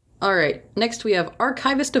 Alright, next we have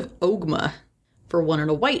Archivist of Ogma. For 1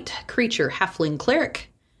 and a white, creature halfling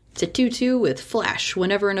cleric. It's a 2/2 with flash.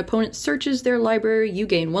 Whenever an opponent searches their library, you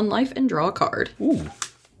gain 1 life and draw a card. Ooh.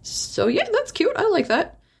 So yeah, that's cute. I like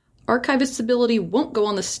that. Archivist's ability won't go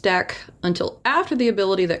on the stack until after the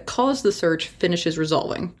ability that caused the search finishes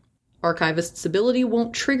resolving. Archivist's ability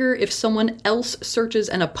won't trigger if someone else searches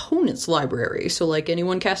an opponent's library, so like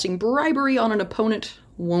anyone casting bribery on an opponent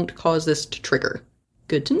won't cause this to trigger.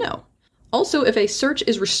 Good to know. Also, if a search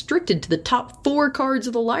is restricted to the top 4 cards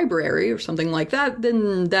of the library or something like that,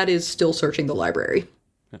 then that is still searching the library.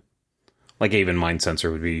 Yeah. Like Aven Mind Sensor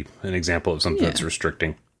would be an example of something that's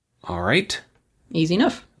restricting. All right. Easy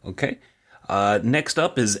enough. Okay. Next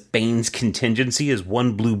up is Bane's Contingency is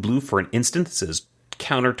 1 blue for an instant. It says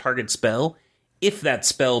counter target spell. If that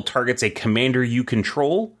spell targets a commander you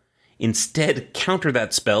control, instead counter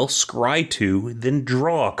that spell, scry 2, then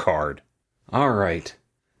draw a card. All right.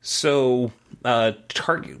 So,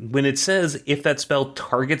 when it says if that spell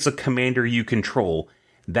targets a commander you control,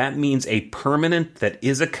 that means a permanent that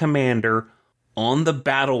is a commander on the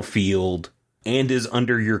battlefield and is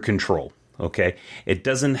under your control. Okay, it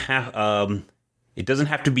doesn't have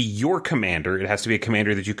to be your commander. It has to be a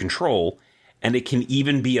commander that you control, and it can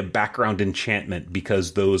even be a background enchantment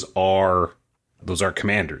because those are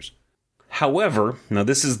commanders. However, now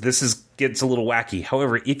this gets a little wacky.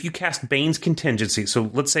 However, if you cast Bane's Contingency, so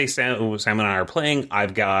let's say Sam and I are playing,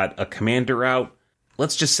 I've got a commander out.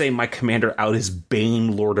 Let's just say my commander out is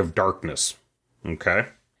Bane, Lord of Darkness. Okay?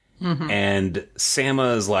 Mm-hmm. And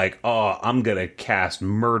Sama is like, oh, I'm going to cast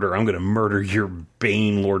murder. I'm going to murder your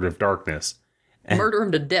Bane, Lord of Darkness. And, murder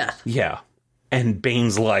him to death. Yeah. And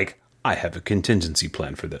Bane's like, I have a contingency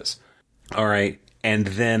plan for this. All right. And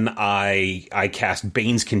then I cast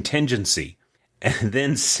Bane's Contingency. And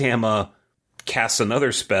then Sama casts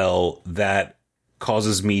another spell that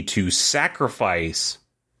causes me to sacrifice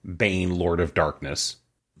Bane, Lord of Darkness.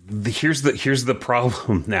 Here's the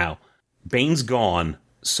problem now. Bane's gone,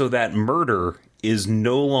 so that murder is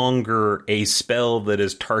no longer a spell that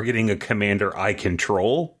is targeting a commander I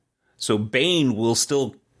control. So Bane will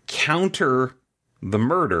still counter the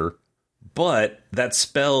murder, but that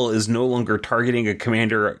spell is no longer targeting a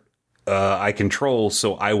commander I control,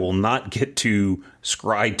 so I will not get to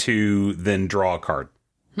scry 2, then draw a card.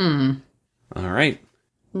 All right.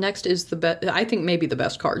 Next is I think maybe the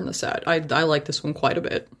best card in the set. I like this one quite a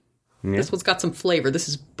bit. Yeah. This one's got some flavor. This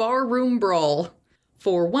is Barroom Brawl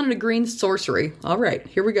for 1 and a green sorcery. All right,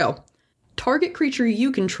 here we go. Target creature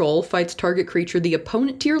you control fights target creature the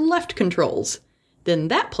opponent to your left controls. Then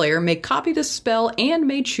that player may copy the spell and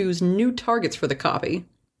may choose new targets for the copy.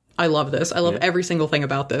 I love this. I love every single thing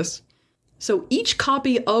about this. So each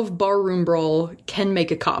copy of Barroom Brawl can make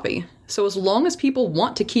a copy. So as long as people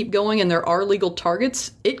want to keep going and there are legal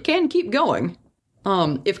targets, it can keep going.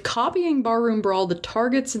 If copying Barroom Brawl, the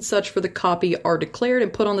targets and such for the copy are declared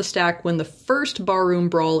and put on the stack when the first Barroom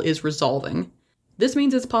Brawl is resolving. This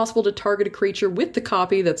means it's possible to target a creature with the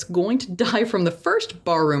copy that's going to die from the first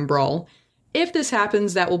Barroom Brawl. If this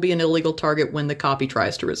happens, that will be an illegal target when the copy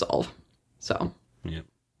tries to resolve. So,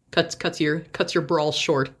 cuts your brawl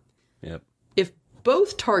short. Yep. If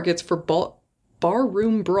both targets for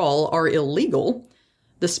Barroom Brawl are illegal,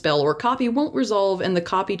 the spell or copy won't resolve and the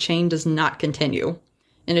copy chain does not continue.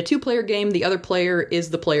 In a 2-player game, the other player is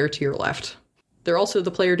the player to your left. They're also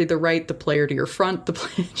the player to the right, the player to your front,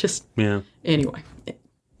 Anyway,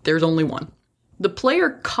 there's only one. The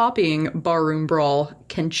player copying Barroom Brawl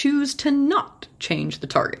can choose to not change the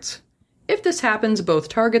targets. If this happens, both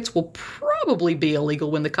targets will probably be illegal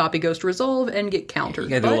when the copy goes to resolve and get countered.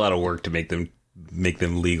 You gotta do a lot of work to make them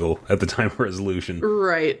legal at the time of resolution.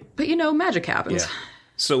 Right. But magic happens. Yeah.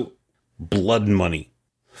 So, Blood Money.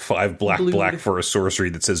 5 black for a sorcery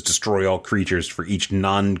that says destroy all creatures. For each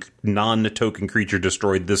non-token creature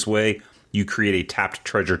destroyed this way, you create a tapped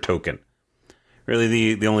treasure token.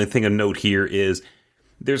 Really, the only thing of note here is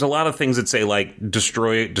there's a lot of things that say, like,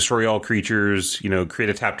 destroy all creatures, create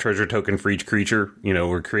a tapped treasure token for each creature,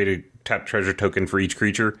 or create a tapped treasure token for each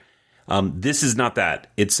creature. This is not that.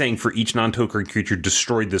 It's saying for each non-token creature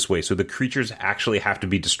destroyed this way. So the creatures actually have to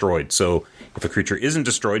be destroyed. So if a creature isn't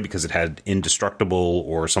destroyed because it had indestructible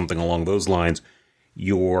or something along those lines,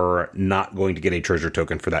 you're not going to get a treasure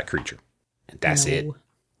token for that creature. And that's it.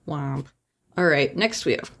 Wow. All right. Next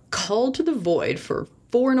we have Call to the Void for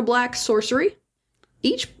 4 and a black sorcery.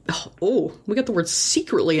 We got the word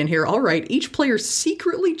secretly in here. All right. Each player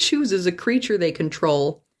secretly chooses a creature they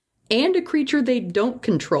control and a creature they don't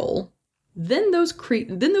control. Then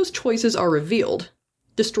those choices are revealed.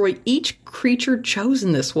 Destroy each creature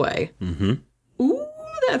chosen this way. Mm-hmm. Ooh,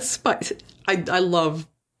 that's spicy. I love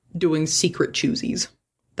doing secret choosies.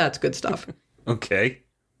 That's good stuff. Okay.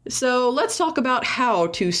 So let's talk about how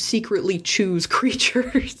to secretly choose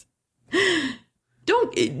creatures.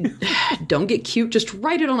 Don't get cute. Just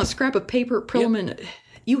write it on a scrap of paper. Perlman,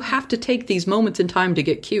 you have to take these moments in time to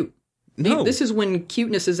get cute. No. This is when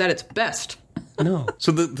cuteness is at its best. No.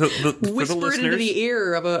 So the whisper it into the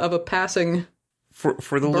ear of a passing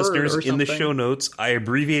for the listeners in the show notes, I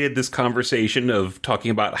abbreviated this conversation of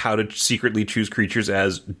talking about how to secretly choose creatures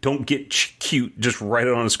as don't get cute, just write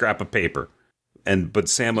it on a scrap of paper. But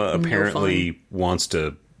Sama apparently wants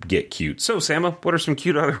to get cute. So Sama, what are some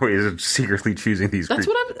cute other ways of secretly choosing these creatures?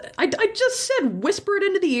 That's what I just said. Whisper it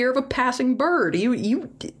into the ear of a passing bird.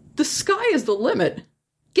 The sky is the limit.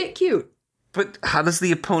 Get cute. But how does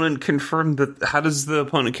the opponent confirm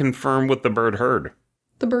what the bird heard?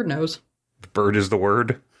 The bird knows. The bird is the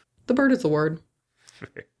word? The bird is the word.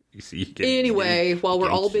 Anyway, while we're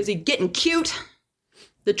all busy getting cute,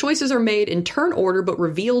 the choices are made in turn order but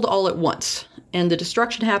revealed all at once, and the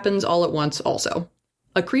destruction happens all at once also.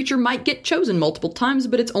 A creature might get chosen multiple times,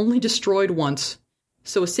 but it's only destroyed once.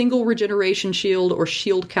 So a single regeneration shield or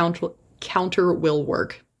shield counter will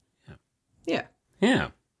work. Yeah.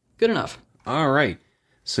 Good enough. All right.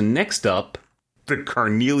 So next up, the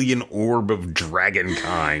Carnelian Orb of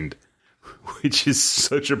Dragonkind, which is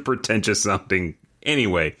such a pretentious sounding.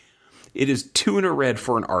 Anyway, it is 2 and a red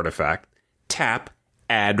for an artifact. Tap,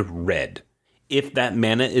 add red. If that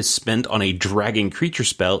mana is spent on a dragon creature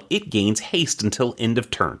spell, it gains haste until end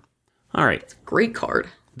of turn. All right. Great card.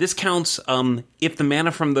 This counts if the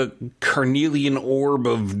mana from the Carnelian Orb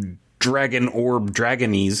of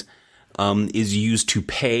Dragonese is used to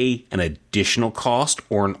pay an additional cost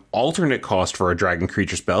or an alternate cost for a dragon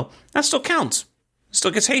creature spell. That still counts.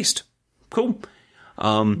 Still gets haste. Cool.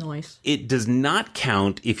 Nice. It does not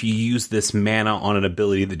count if you use this mana on an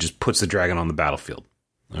ability that just puts the dragon on the battlefield.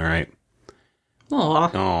 All right.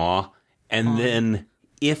 Aw. And then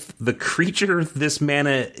if the creature this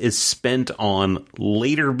mana is spent on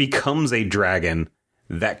later becomes a dragon,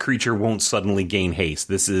 that creature won't suddenly gain haste.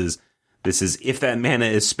 This is if that mana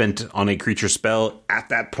is spent on a creature spell at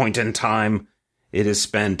that point in time, it is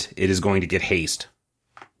spent, it is going to get haste.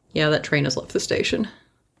 Yeah, that train has left the station.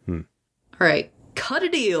 All right. Cut a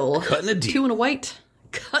deal. Cutting a deal. 2 and a white.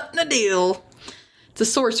 Cutting a deal. It's a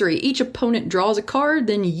sorcery. Each opponent draws a card,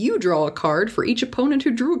 then you draw a card for each opponent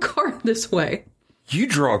who drew a card this way. You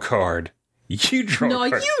draw a card. You draw a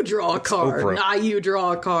card. No, you draw a card. Oprah. Nah, you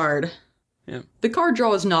draw a card. Yep. The card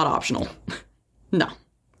draw is not optional. No.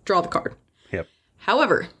 Draw the card. Yep.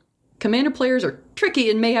 However, Commander players are tricky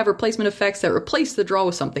and may have replacement effects that replace the draw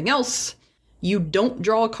with something else. You don't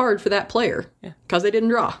draw a card for that player. Because they didn't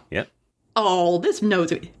draw. Yep. Oh, this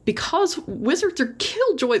knows it. Because wizards are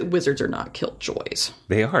killjoys. Wizards are not killjoys.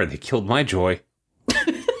 They are. They killed my joy.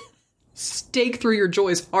 Stake through your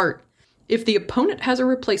joy's heart. If the opponent has a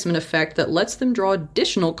replacement effect that lets them draw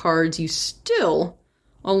additional cards, you still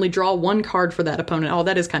only draw 1 card for that opponent. Oh,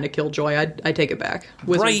 that is kind of killjoy. I take it back.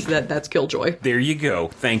 Wizards, Right. that's killjoy. There you go.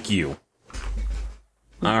 Thank you.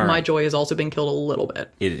 All right. My joy has also been killed a little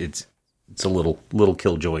bit. It's a little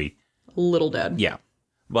killjoy. A little dead. Yeah.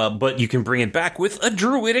 But you can bring it back with a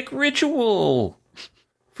druidic ritual.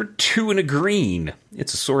 For 2 and a green.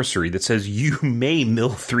 It's a sorcery that says you may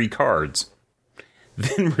mill 3 cards.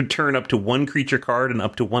 Then return up to 1 creature card and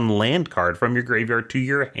up to 1 land card from your graveyard to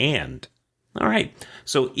your hand. Alright,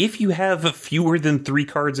 so if you have fewer than 3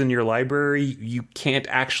 cards in your library, you can't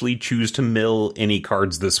actually choose to mill any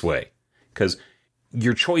cards this way. Because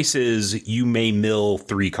your choice is you may mill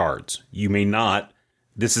 3 cards. You may not.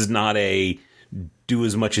 This is not a do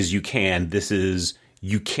as much as you can. This is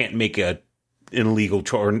you can't make an illegal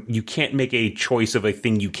choice. You can't make a choice of a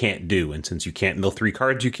thing you can't do. And since you can't mill 3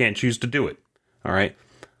 cards, you can't choose to do it. All right.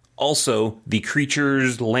 Also, the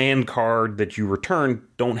creature's land card that you return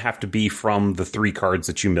don't have to be from the 3 cards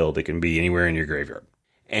that you milled. It can be anywhere in your graveyard.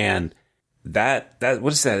 And that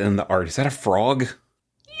what is that in the art? Is that a frog?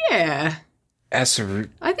 Yeah. I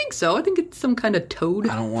I think so. I think it's some kind of toad.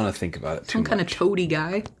 don't want to think about it too Some much. kind of toady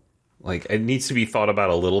guy. Like, it needs to be thought about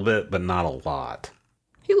a little bit, but not a lot.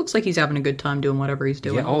 He looks like he's having a good time doing whatever he's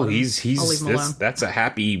doing. Yeah, I'll leave he's him alone. that's a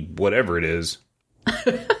happy whatever it is.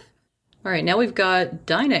 All right, now we've got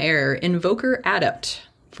Dynaheir, Invoker Adept.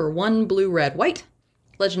 For 1 blue, red, white.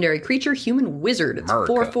 Legendary creature, human wizard. It's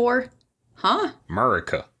America. 4/4. Huh?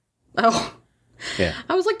 Marika. Oh. Yeah.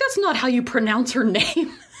 I was like, that's not how you pronounce her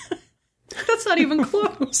name. That's not even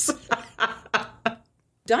close.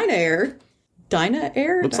 Dynaheir.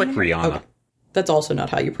 Dynaheir? Looks like Rihanna. Okay. That's also not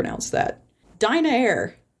how you pronounce that.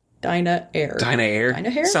 Dynaheir. Dynaheir. Dynaheir.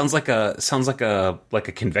 Dynaheir? Sounds like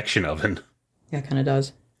a convection oven. Yeah, it kind of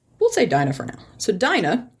does. We'll say Dinah for now. So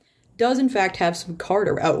Dinah does in fact have some card...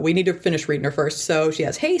 Oh, we need to finish reading her first. So she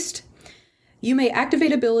has haste. You may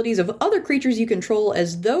activate abilities of other creatures you control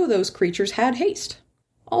as though those creatures had haste.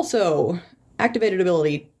 Also, activated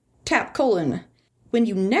ability, tap, : when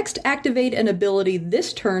you next activate an ability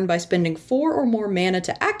this turn by spending 4 or more mana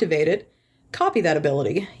to activate it, copy that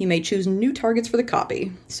ability. You may choose new targets for the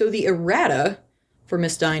copy. So the errata for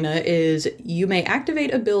Miss Dinah is you may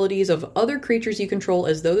activate abilities of other creatures you control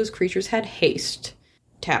as though those creatures had haste.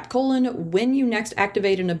 Tap : when you next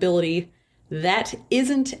activate an ability that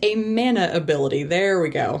isn't a mana ability. There we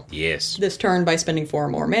go. Yes. This turn by spending 4 or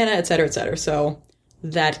more mana, etc., etc. So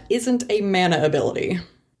that isn't a mana ability.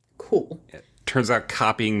 Cool. Turns out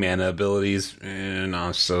copying mana abilities,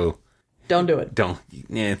 no, so Don't do it. don't.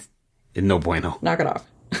 Yeah, no bueno. Knock it off.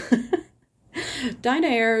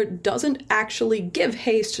 Dynaheir doesn't actually give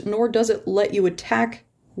haste, nor does it let you attack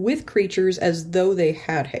with creatures as though they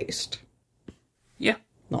had haste. Yeah.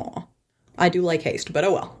 Aw. I do like haste, but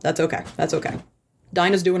oh well. That's okay. That's okay.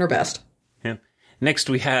 Dinah's doing her best. Yeah. Next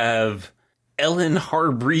we have Ellen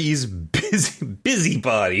Harbree's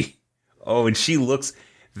Busybody. Oh, and she looks...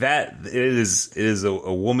 It is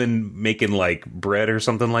a woman making like bread or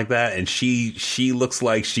something like that, and she looks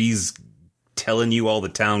like she's telling you all the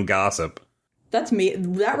town gossip. That's me.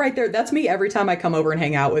 That right there, that's me every time I come over and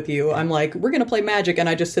hang out with you. I'm like, we're going to play Magic, and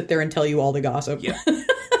I just sit there and tell you all the gossip. Yeah.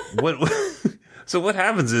 So what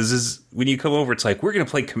happens is when you come over, it's like, we're going to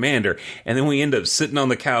play Commander, and then we end up sitting on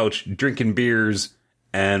the couch, drinking beers,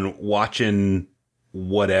 and watching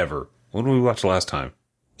whatever. What did we watch last time?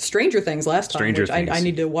 Stranger Things last time, Stranger which Things. I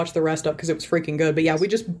need to watch the rest up because it was freaking good. But yeah, we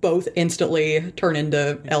just both instantly turn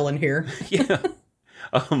into Ellen here. Yeah.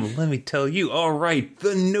 Let me tell you. All right,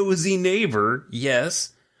 the nosy neighbor.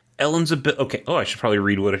 Yes. Ellen's a bit... Okay, I should probably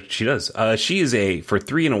read what she does. She is for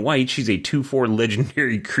 3 and a white, she's a 2/4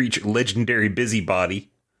 legendary creature, legendary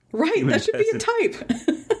busybody. Right, that should be a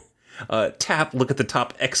type. Tap, look at the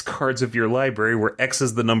top X cards of your library, where X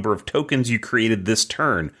is the number of tokens you created this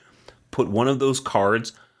turn. Put one of those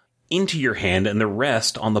cards into your hand and the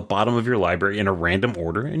rest on the bottom of your library in a random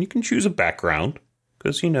order, and you can choose a background,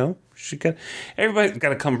 because, everybody's got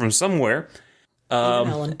to come from somewhere.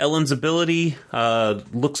 Ellen's ability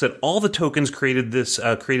looks at all the tokens created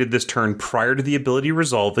this turn prior to the ability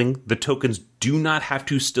resolving. The tokens do not have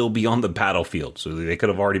to still be on the battlefield, so they could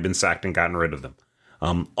have already been sacked and gotten rid of them.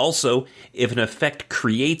 Also, if an effect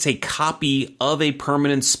creates a copy of a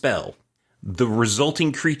permanent spell, the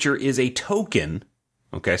resulting creature is a token.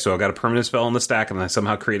 Okay, so I got a permanent spell on the stack, and I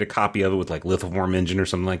somehow create a copy of it with like Lithoform Engine or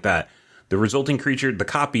something like that. The resulting creature, the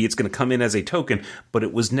copy, it's going to come in as a token, but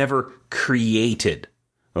it was never created.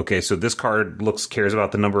 Okay, so this card cares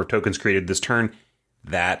about the number of tokens created this turn.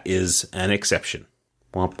 That is an exception.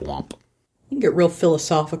 Womp womp. You can get real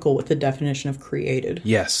philosophical with the definition of created.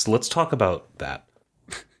 Yes, let's talk about that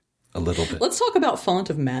a little bit. Let's talk about Font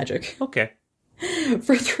of Magic. Okay.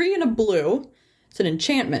 For 3 and a blue, it's an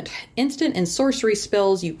enchantment. Instant and sorcery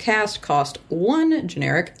spells you cast cost 1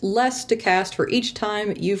 generic less to cast for each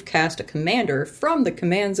time you've cast a commander from the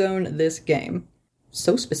command zone this game.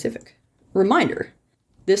 So specific. Reminder,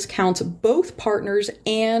 this counts both partners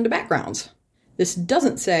and backgrounds. This does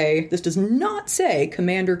not say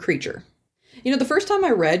commander creature. The first time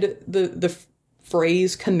I read the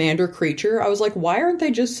phrase commander creature, I was like, why aren't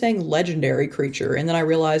they just saying legendary creature? And then I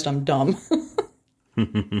realized I'm dumb.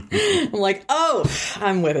 I'm like, oh,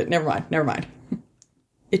 I'm with it. Never mind.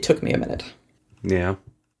 It took me a minute. Yeah.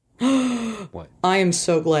 What? I am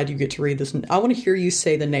so glad you get to read this. I want to hear you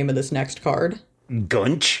say the name of this next card.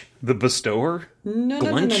 Gunch, the Bestower?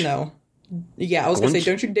 No. Yeah, I was going to say,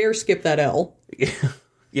 don't you dare skip that L.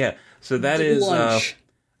 Yeah, so that Glunch.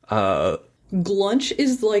 Glunch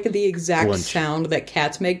is like the exact sound that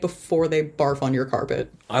cats make before they barf on your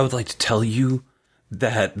carpet. I would like to tell you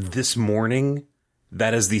that this morning,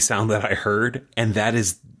 that is the sound that I heard, and that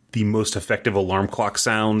is the most effective alarm clock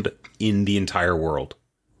sound in the entire world.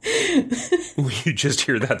 You just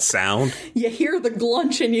hear that sound. You hear the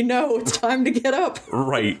glunch and you know it's time to get up.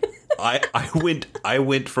 Right. I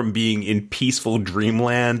went from being in peaceful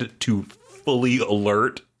dreamland to fully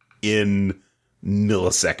alert in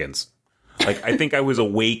milliseconds. Like, I think I was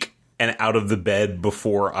awake and out of the bed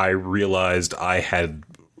before I realized I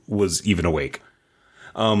was even awake.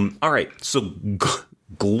 All right, so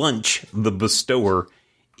Glunch, the Bestower,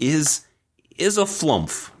 is a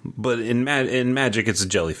flumph, but in Magic, it's a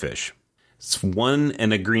jellyfish. It's 1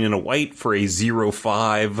 and a green and a white for a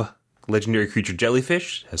 0/5 legendary creature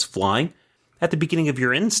jellyfish. Has flying. At the beginning of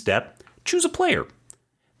your end step, choose a player.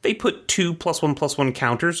 They put 2 +1/+1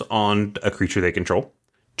 counters on a creature they control.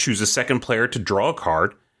 Choose a second player to draw a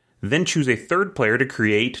card. Then choose a third player to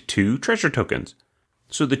create 2 treasure tokens.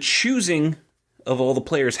 So the choosing of all the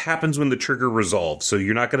players happens when the trigger resolves. So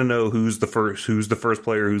you're not going to know who's the first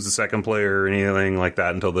player, who's the second player, or anything like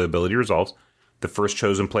that until the ability resolves. The first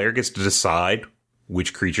chosen player gets to decide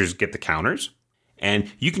which creatures get the counters.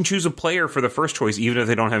 And you can choose a player for the first choice even if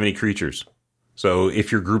they don't have any creatures. So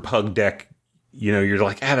if your group hug deck, you're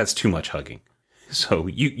like, that's too much hugging. So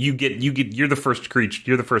you're the first creature,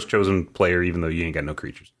 you're the first chosen player even though you ain't got no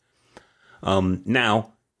creatures.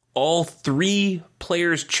 Now, all 3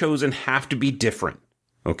 players chosen have to be different.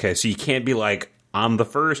 Okay, so you can't be like, I'm the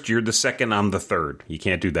first, you're the second, I'm the third. You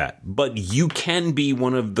can't do that. But you can be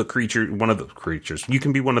one of the creatures. You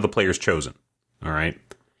can be one of the players chosen. All right?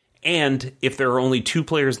 And if there are only 2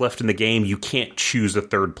 players left in the game, you can't choose a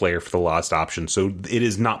third player for the last option. So it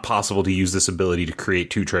is not possible to use this ability to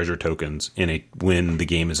create 2 treasure tokens when the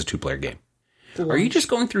game is a 2-player game. Are you just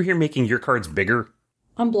going through here making your cards bigger?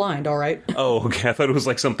 I'm blind, all right. Oh, okay. I thought it was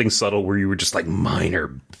like something subtle where you were just like, mine are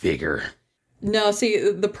bigger. No, see,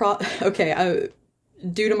 due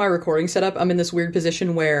to my recording setup, I'm in this weird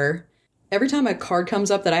position where every time a card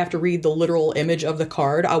comes up that I have to read the literal image of the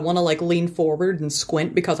card, I want to like lean forward and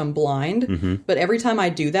squint because I'm blind. Mm-hmm. But every time I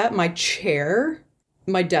do that, my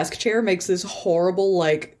desk chair makes this horrible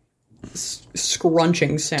like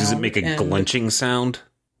scrunching sound. Does it make a glunching sound?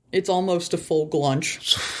 It's almost a full glunch.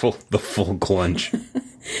 The full glunch.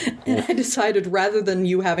 And I decided rather than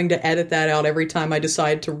you having to edit that out every time I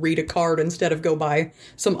decide to read a card instead of go buy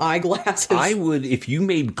some eyeglasses. I would, if you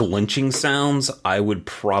made glunching sounds, I would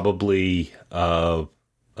probably what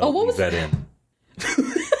was that in.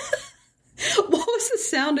 What was the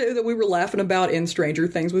sound that we were laughing about in Stranger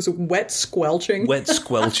Things was wet squelching. Wet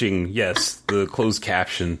squelching, yes. The closed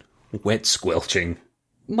caption. Wet squelching.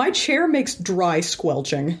 My chair makes dry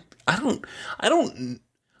squelching. I don't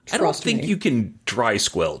think you can dry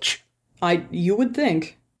squelch. You would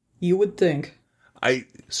think. Anyway.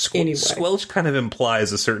 Squelch kind of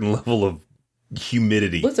implies a certain level of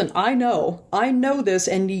humidity. Listen, I know this,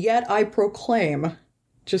 and yet I proclaim,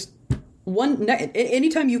 just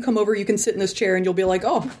anytime you come over, you can sit in this chair and you'll be like,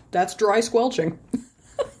 oh, that's dry squelching.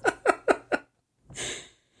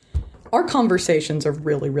 Our conversations are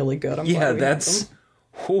really, really good. I'm glad we have them.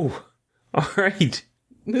 Whew. All right.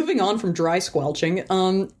 Moving on from dry squelching,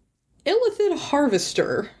 Illithid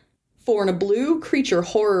Harvester. 4 and a blue, creature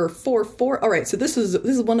horror 4/4. All right, so this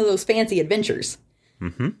is one of those fancy adventures.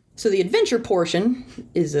 Mm-hmm. So the adventure portion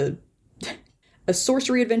is a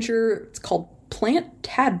sorcery adventure. It's called Plant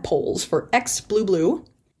Tadpoles for X blue.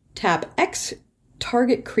 Tap X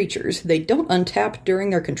target creatures. They don't untap during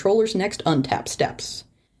their controller's next untap steps.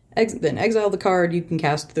 Then exile the card. You can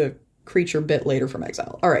cast the creature bit later from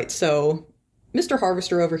exile. All right, so Mr.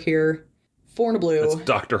 Harvester over here. 4 and a blue. That's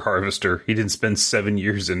Dr. Harvester. He didn't spend 7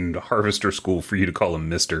 years in Harvester school for you to call him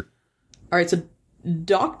Mister. All right, so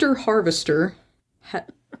Dr. Harvester.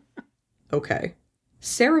 Okay.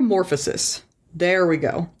 Ceramorphosis. There we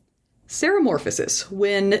go. Ceramorphosis.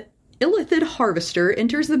 When Illithid Harvester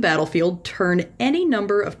enters the battlefield, turn any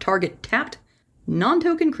number of target tapped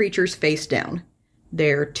non-token creatures face down.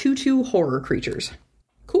 They're 2/2 horror creatures.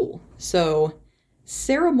 Cool. So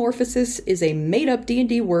Ceramorphosis is a made-up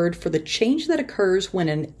D&D word for the change that occurs when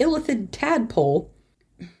an illithid tadpole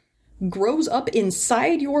grows up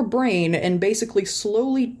inside your brain and basically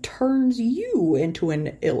slowly turns you into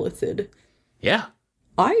an illithid. Yeah.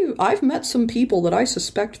 I've met some people that I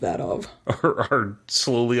suspect that of. Are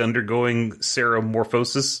slowly undergoing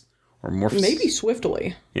ceramorphosis? Or morphs? Maybe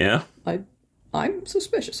swiftly. Yeah. I'm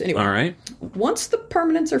suspicious. Anyway. All right. Once the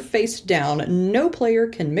permanents are face down, no player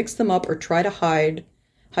can mix them up or try to hide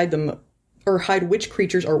them, or hide which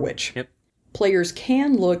creatures are which. Yep. Players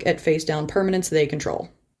can look at face down permanents they control.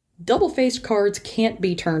 Double-faced cards can't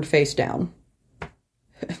be turned face down.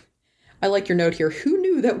 I like your note here. Who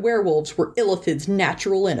knew that werewolves were Illithid's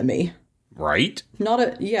natural enemy? Right? Not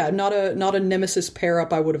a nemesis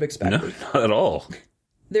pair-up I would have expected. No, not at all.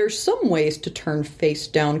 There's some ways to turn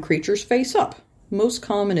face-down creatures face-up. Most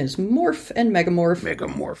common is Morph and Megamorph.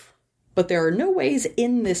 Megamorph. But there are no ways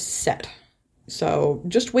in this set. So,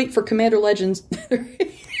 just wait for Commander Legends...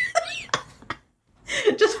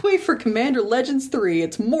 Just wait for Commander Legends 3.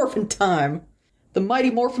 It's Morphin' time. The Mighty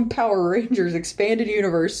Morphin Power Rangers Expanded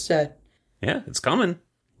Universe set. Yeah, it's coming.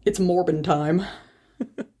 It's Morbin time.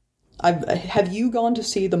 Have you gone to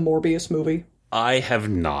see the Morbius movie? I have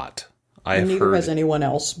not. Neither has anyone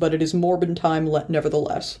else, but it is Morbin time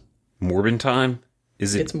nevertheless. Morbin time?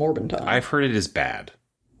 Is it? It's Morbin time. I've heard it is bad.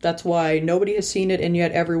 That's why nobody has seen it, and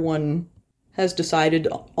yet everyone has decided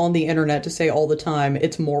on the internet to say all the time,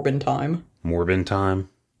 it's Morbin time. Morbin time?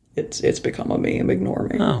 It's become a meme, ignore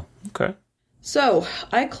me. Oh, okay. So,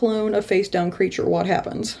 I clone a face-down creature, what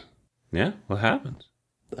happens? Yeah, what happens?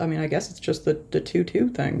 I mean, I guess it's just the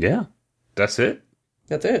 2/2 thing. Yeah, that's it.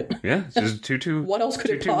 That's it. Yeah, it's just 2/2. What else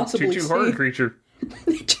could it possibly 2/2 horror creature.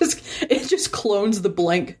 It just clones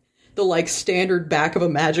the standard back of a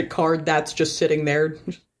Magic card that's just sitting there.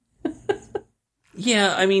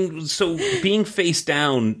 Yeah, I mean, so being face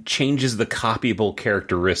down changes the copyable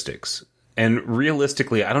characteristics. And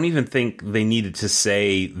realistically, I don't even think they needed to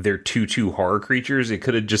say they're 2/2 horror creatures. It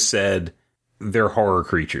could have just said they're horror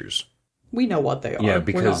creatures. We know what they are. Yeah,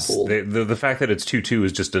 because the fact that it's 2/2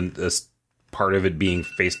 is just a part of it being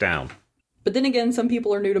face down. But then again, some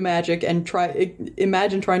people are new to Magic, and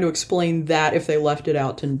imagine trying to explain that if they left it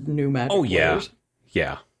out to new Magic players.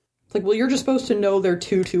 Yeah. It's like, well, you're just supposed to know they're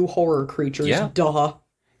 2/2 horror creatures. Yeah. Duh.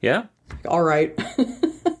 Yeah. All right.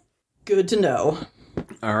 Good to know.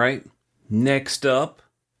 All right. Next up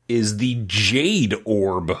is the Jade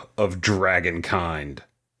Orb of Dragonkind.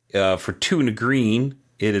 For 2 and a green,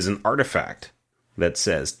 it is an artifact that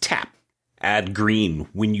says, tap, add green.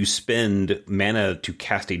 When you spend mana to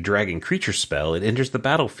cast a dragon creature spell, it enters the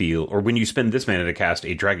battlefield. Or when you spend this mana to cast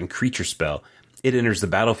a dragon creature spell, it enters the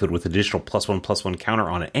battlefield with additional +1/+1 counter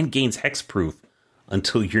on it and gains hexproof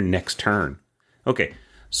until your next turn. Okay,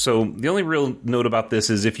 so the only real note about this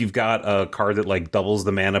is if you've got a card that doubles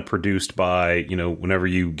the mana produced by, whenever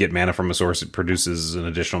you get mana from a source, it produces an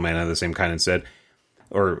additional mana of the same kind instead,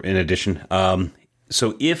 or in addition.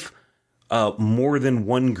 So if more than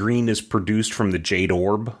 1 green is produced from the Jade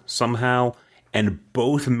Orb somehow, and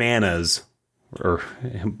both manners are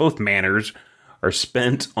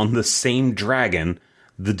spent on the same dragon,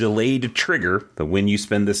 the delayed trigger, the when you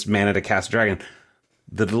spend this mana to cast a dragon,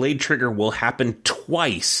 the delayed trigger will happen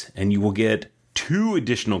twice, and you will get 2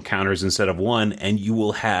 additional counters instead of 1, and you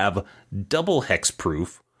will have double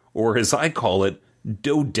hexproof, or as I call it,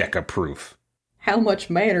 dodeca-proof. How much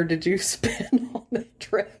mana did you spend on the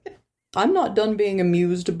dragon? I'm not done being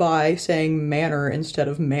amused by saying manner instead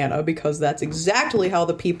of mana, because that's exactly how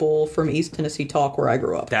the people from East Tennessee talk where I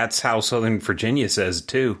grew up. That's how Southern Virginia says,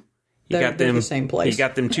 too. They're the same place. You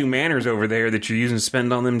got them 2 manners over there that you're using to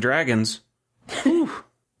spend on them dragons.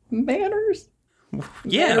 Manners?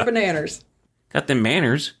 Yeah. Manner bananas. Got them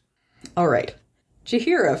manners. All right.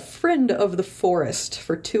 Jaheira, Friend of the Forest,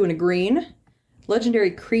 for 2 and a green.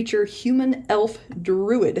 Legendary creature, human elf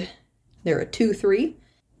druid. They're a 2/3.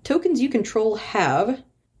 Tokens you control have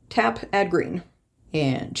tap, add green,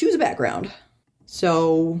 and choose a background.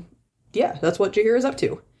 So, yeah, that's what Jaheira's up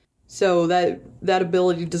to. So that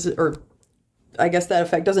ability does, or I guess that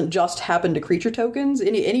effect doesn't just happen to creature tokens.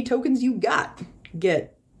 Any tokens you got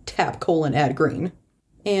get tap, add green.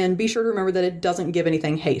 And be sure to remember that it doesn't give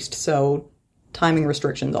anything haste, so timing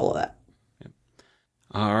restrictions, all of that.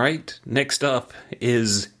 All right, next up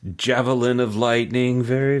is Javelin of Lightning.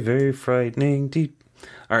 Very, very frightening. Deep.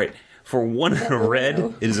 All right, for 1 and a red,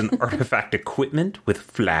 it is an artifact equipment with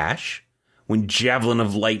flash. When Javelin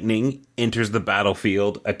of Lightning enters the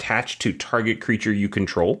battlefield, attached to target creature you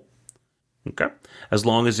control. Okay. As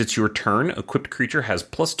long as it's your turn, equipped creature has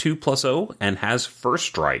 +2/+0 and has first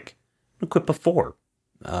strike. Equip a 4.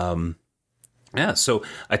 So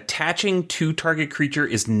attaching to target creature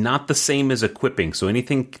is not the same as equipping. So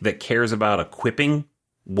anything that cares about equipping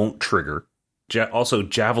won't trigger. Also,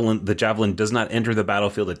 the javelin does not enter the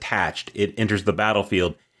battlefield attached. It enters the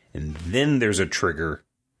battlefield, and then there's a trigger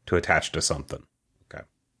to attach to something. Okay,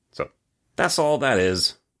 so that's all that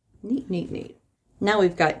is. Neat. Now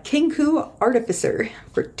we've got Kenku Artificer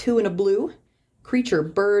for 2 and a blue. Creature,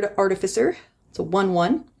 bird artificer. It's a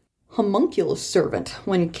 1/1. Homunculus Servant.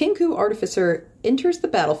 When Kenku Artificer enters the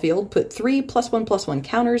battlefield, put 3 +1/+1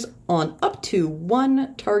 counters on up to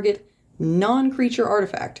 1 target non-creature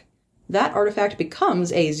artifact. That artifact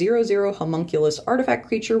becomes a 0/0 homunculus artifact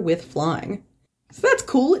creature with flying. So that's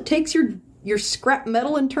cool. It takes your scrap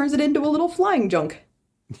metal and turns it into a little flying junk.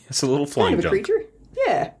 It's a little flying kind of a junk. Creature.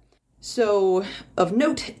 Yeah. So, of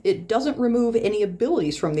note, it doesn't remove any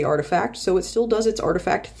abilities from the artifact, so it still does its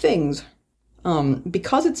artifact things.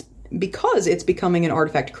 Because it's becoming an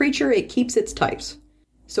artifact creature, it keeps its types.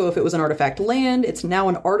 So if it was an artifact land, it's now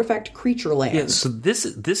an artifact creature land. Yeah, so this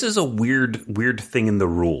is a weird thing in the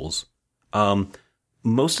rules.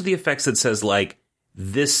 Most of the effects that says like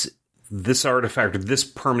this artifact or this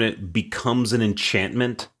permanent becomes an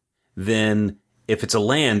enchantment, then if it's a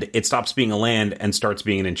land, it stops being a land and starts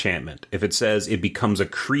being an enchantment. If it says it becomes a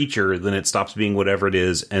creature, then it stops being whatever it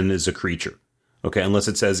is and is a creature. Okay, unless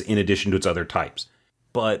it says in addition to its other types.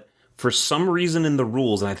 But for some reason in the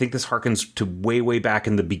rules, and I think this harkens to way back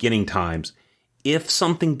in the beginning times, if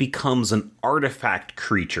something becomes an artifact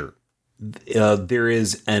creature, there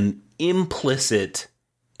is an implicit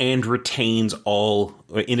and retains all,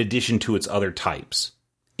 in addition to its other types,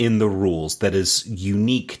 in the rules that is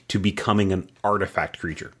unique to becoming an artifact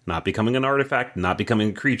creature. Not becoming an artifact, not becoming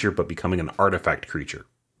a creature, but becoming an artifact creature.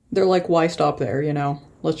 They're like, why stop there, you know?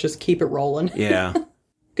 Let's just keep it rolling. Yeah.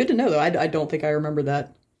 Good to know, though. I don't think I remember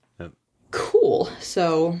that. Yep. Cool.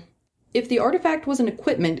 So, if the artifact was an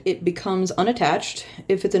equipment, it becomes unattached.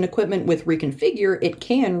 If it's an equipment with reconfigure, it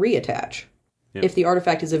can reattach. Yep. If the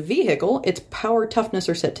artifact is a vehicle, its power toughness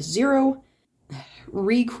are set to 0.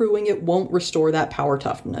 Recrewing it won't restore that power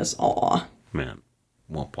toughness. Aw. Man.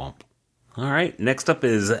 Womp womp. All right. Next up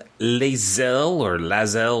is Lae'zel's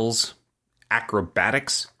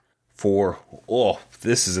Acrobatics for,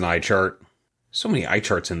 this is an eye chart. So many eye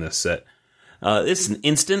charts in this set. This is an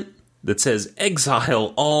instant that says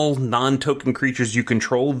exile all non-token creatures you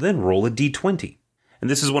control, then roll a d20. And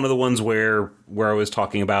this is one of the ones where I was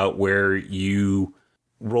talking about where you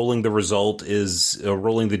rolling the result is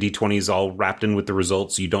rolling the d20 is all wrapped in with the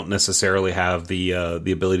result, so you don't necessarily have the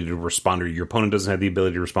ability to respond, or your opponent doesn't have the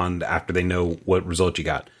ability to respond after they know what result you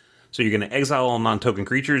got. So you're going to exile all non-token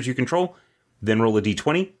creatures you control, then roll a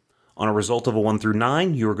d20. On a result of a 1 through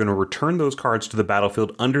 9, you are going to return those cards to the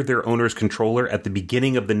battlefield under their owner's controller at the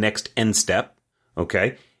beginning of the next end step.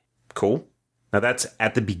 Okay, cool. Now that's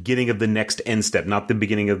at the beginning of the next end step, not the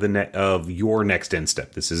beginning of of your next end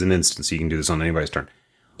step. This is an instance, so you can do this on anybody's turn.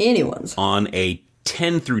 Anyone's. On a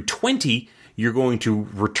 10 through 20, you're going to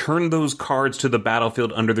return those cards to the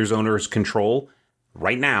battlefield under their owner's control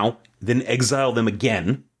right now, then exile them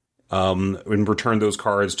again. And return those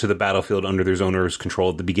cards to the battlefield under their owner's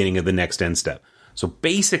control at the beginning of the next end step. So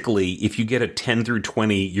basically, if you get a 10 through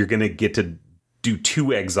 20, you're going to get to do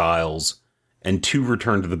 2 exiles and 2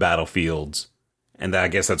 return to the battlefields. And I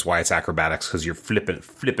guess that's why it's acrobatics, because you're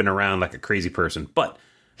flipping around like a crazy person. But,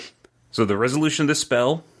 so the resolution of this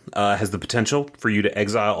spell has the potential for you to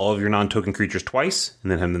exile all of your non-token creatures twice,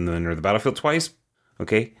 and then have them enter the battlefield twice.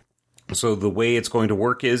 Okay? So the way it's going to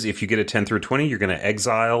work is, if you get a 10 through 20, you're going to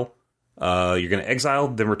exile,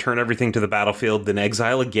 then return everything to the battlefield, then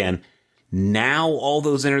exile again. Now all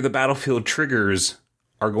those enter the battlefield triggers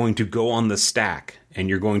are going to go on the stack, and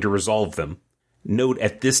you're going to resolve them. Note,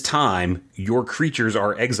 at this time, your creatures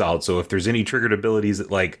are exiled, so if there's any triggered abilities that,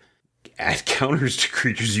 like, add counters to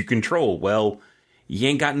creatures you control, well, you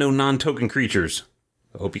ain't got no non-token creatures.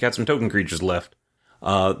 I hope you got some token creatures left.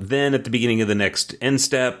 Then, at the beginning of the next end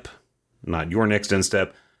step, not your next end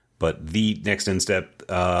step, but the next end step,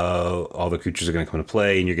 all the creatures are going to come into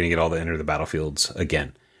play, and you're going to get all the enter the battlefields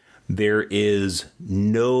again. There is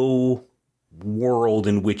no world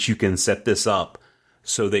in which you can set this up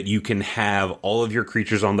so that you can have all of your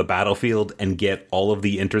creatures on the battlefield and get all of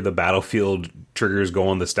the enter the battlefield triggers go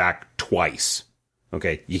on the stack twice.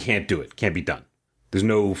 Okay, you can't do it. Can't be done. There's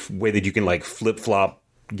no way that you can, like, flip-flop,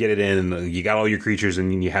 get it in, and you got all your creatures, and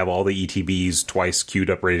then you have all the ETBs twice queued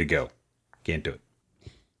up, ready to go. Can't do it.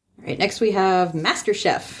 All right, next we have Master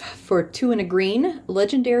Chef for 2 and a green,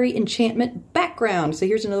 legendary enchantment background. So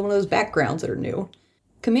here's another one of those backgrounds that are new.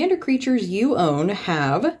 Commander creatures you own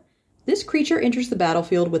have... This creature enters the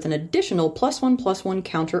battlefield with an additional +1/+1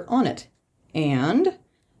 counter on it. And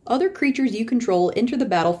other creatures you control enter the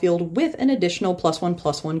battlefield with an additional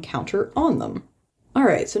 +1/+1 counter on them.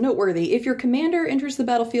 Alright, so noteworthy, if your commander enters the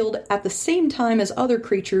battlefield at the same time as other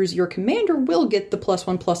creatures, your commander will get the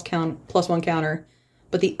 +1/+1 counter,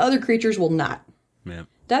 but the other creatures will not. Yeah.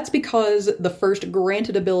 That's because the first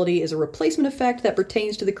granted ability is a replacement effect that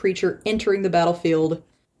pertains to the creature entering the battlefield,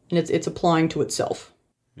 and it's applying to itself.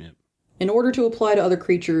 In order to apply to other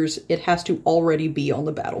creatures, it has to already be on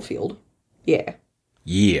the battlefield. Yeah.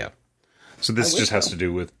 Yeah. So this just has to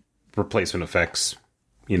do with replacement effects,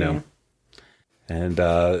 you know. Yeah. And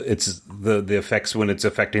it's the effects when it's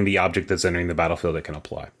affecting the object that's entering the battlefield that can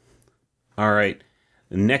apply. All right.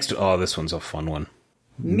 Next, this one's a fun one.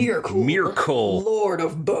 Miracle. Lord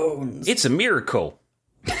of Bones. It's a miracle.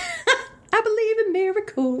 I believe in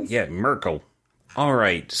miracles. Yeah, miracle. All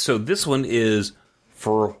right. So this one is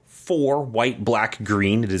for 4 white, black,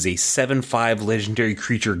 green. It is a 7/5 legendary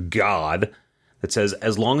creature god that says,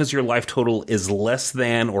 as long as your life total is less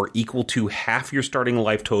than or equal to half your starting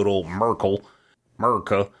life total,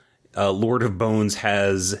 Murka, Lord of Bones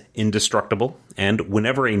has indestructible. And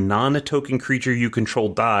whenever a non-token creature you control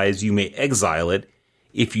dies, you may exile it.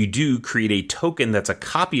 If you do, create a token that's a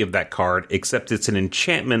copy of that card, except it's an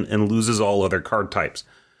enchantment and loses all other card types.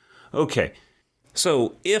 Okay,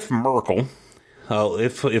 so if Merkel...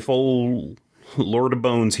 if old Lord of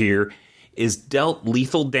Bones here is dealt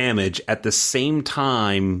lethal damage at the same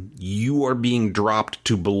time you are being dropped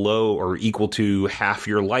to below or equal to half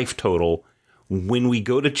your life total, when we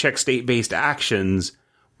go to check state-based actions,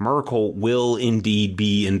 Merkel will indeed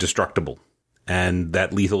be indestructible. And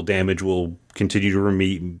that lethal damage will continue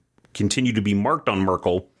to be marked on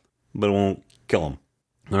Merkel, but it won't kill him.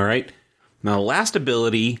 All right? Now, the last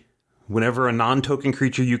ability... Whenever a non-token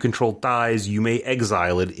creature you control dies, you may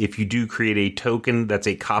exile it. If you do, create a token that's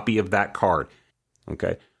a copy of that card.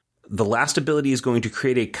 Okay. The last ability is going to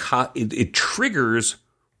create it triggers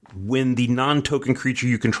when the non-token creature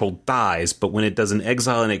you control dies, but when it does an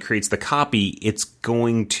exile and it creates the copy, it's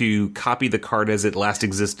going to copy the card as it last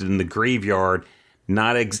existed in the graveyard,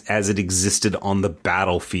 not as it existed on the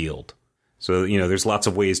battlefield. So, there's lots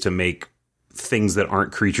of ways to make things that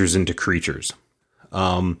aren't creatures into creatures.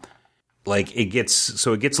 It gets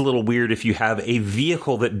a little weird if you have a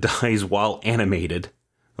vehicle that dies while animated.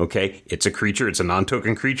 Okay, it's a creature, it's a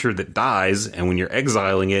non-token creature that dies, and when you're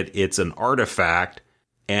exiling it, it's an artifact,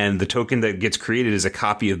 and the token that gets created is a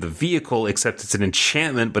copy of the vehicle, except it's an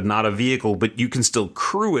enchantment, but not a vehicle, but you can still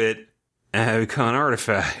crew it and have become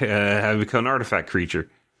an artifact creature.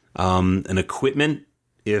 An equipment,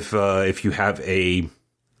 if you have an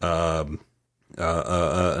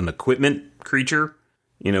equipment creature,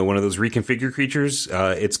 one of those reconfigure creatures,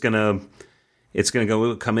 it's gonna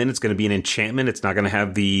come in. It's gonna be an enchantment. It's not gonna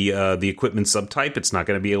have the equipment subtype. It's not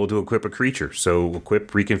gonna be able to equip a creature. So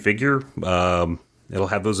equip, reconfigure. It'll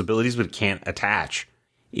have those abilities, but it can't attach.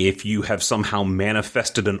 If you have somehow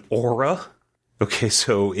manifested an aura, okay,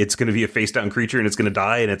 so it's gonna be a face down creature and it's gonna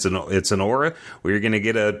die, and it's an aura. Where you're gonna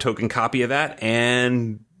get a token copy of that,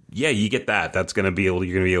 and yeah, you get that. You're gonna be able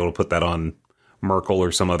to put that on Merkel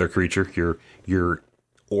or some other creature. Your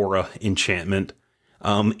aura enchantment.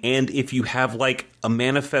 And if you have like a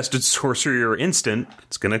manifested sorcery or instant,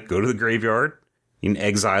 it's going to go to the graveyard. You can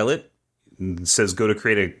exile it. It says go to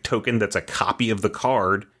create a token that's a copy of the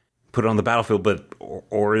card, put it on the battlefield, but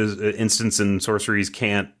or is instants and sorceries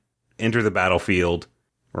can't enter the battlefield,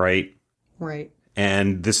 right? Right.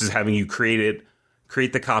 And this is having you create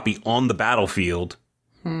the copy on the battlefield,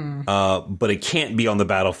 but it can't be on the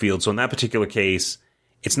battlefield. So in that particular case,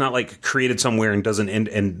 it's not like created somewhere and doesn't end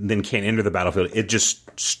and then can't enter the battlefield. It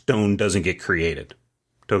just stone doesn't get created.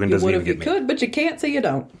 Token doesn't even get made. You could, but you can't, so you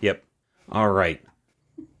don't. Yep. All right.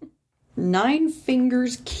 Nine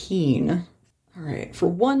Fingers Keen. All right. For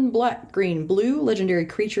 1 black, green, blue, legendary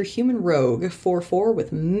creature, human rogue, 4/4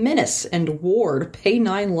 with menace and ward, pay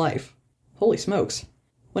 9 life. Holy smokes.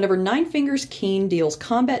 Whenever Nine Fingers Keen deals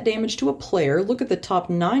combat damage to a player, look at the top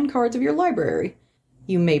 9 cards of your library.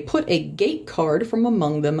 You may put a gate card from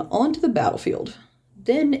among them onto the battlefield.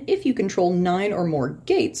 Then, if you control 9 or more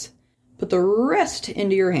gates, put the rest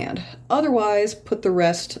into your hand. Otherwise, put the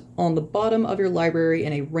rest on the bottom of your library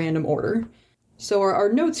in a random order. So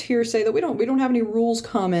our notes here say that we don't have any rules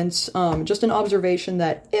comments, just an observation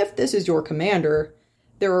that if this is your commander,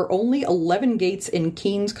 there are only 11 gates in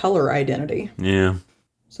Keen's color identity. Yeah.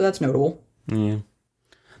 So that's notable. Yeah.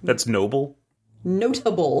 That's noble?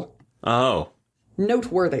 Notable. Oh.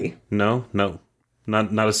 Noteworthy. No. Not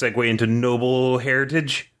a segue into noble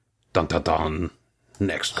heritage? Dun dun dun.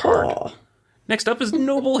 Next card. Oh. Next up is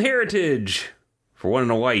Noble Heritage. For 1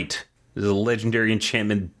 and a white, this is a legendary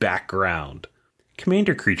enchantment background.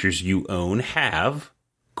 Commander creatures you own have,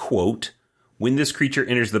 quote, when this creature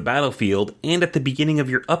enters the battlefield and at the beginning of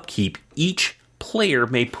your upkeep, each player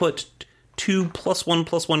may put 2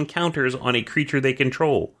 +1/+1 counters on a creature they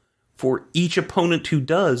control. For each opponent who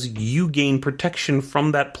does, you gain protection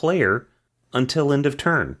from that player until end of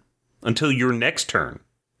turn. Until your next turn.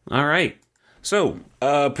 All right. So,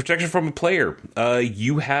 protection from a player. When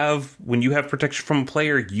you have protection from a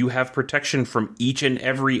player, you have protection from each and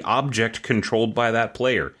every object controlled by that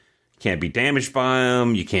player. You can't be damaged by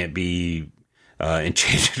them. You can't be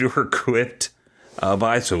enchanted or equipped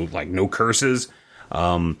by. So, like, no curses.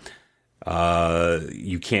 You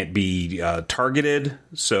can't be targeted.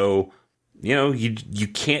 So, you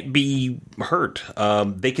can't be hurt.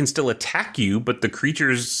 They can still attack you, but the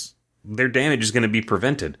creatures, their damage is going to be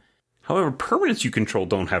prevented. However, permanents you control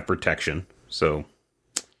don't have protection, so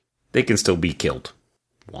they can still be killed.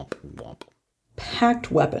 Womp, womp.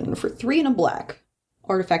 Pact Weapon for 3 and a black.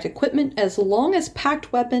 Artifact equipment. As long as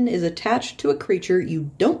Pact Weapon is attached to a creature, you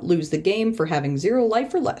don't lose the game for having 0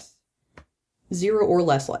 life or less. 0 or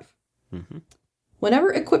less life. Mm-hmm.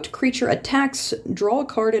 Whenever equipped creature attacks, draw a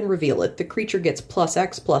card and reveal it. The creature gets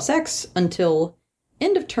 +X/+X until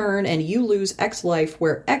end of turn, and you lose X life,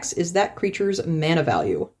 where X is that creature's mana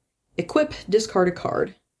value. Equip, discard a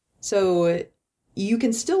card. So you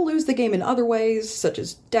can still lose the game in other ways, such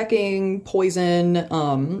as decking, poison,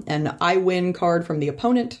 an I win card from the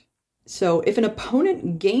opponent. So if an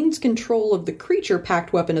opponent gains control of the creature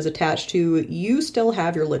Pact Weapon is attached to, you still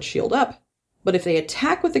have your Lich Shield up. But if they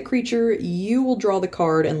attack with the creature, you will draw the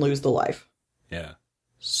card and lose the life. Yeah.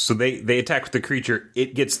 So they attack with the creature,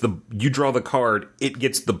 you draw the card, it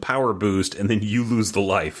gets the power boost, and then you lose the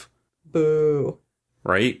life. Boo.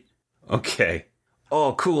 Right? Okay.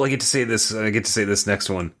 Oh, cool. I get to say this next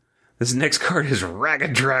one. This next card is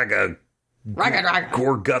Ragadraga. Ragadraga.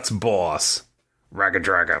 Gorgut's boss.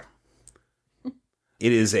 Ragadraga.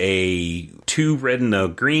 It is a 2 red and a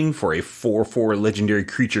green for a 4/4 legendary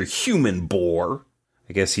creature, human boar.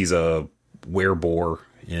 I guess he's a wereboar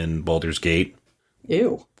in Baldur's Gate.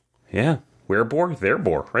 Ew. Yeah. Wereboar, their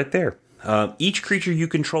boar, right there. Each creature you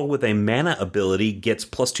control with a mana ability gets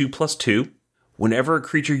 +2/+2. Whenever a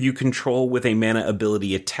creature you control with a mana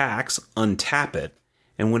ability attacks, untap it.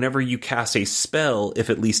 And whenever you cast a spell, if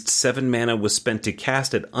at least 7 mana was spent to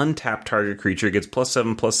cast it, untap target creature gets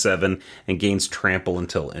 +7/+7 and gains trample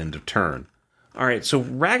until end of turn. Alright, so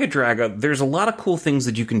Ragadraga, there's a lot of cool things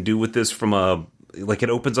that you can do with this it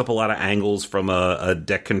opens up a lot of angles from a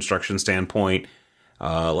deck construction standpoint,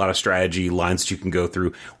 a lot of strategy lines that you can go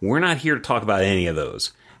through. We're not here to talk about any of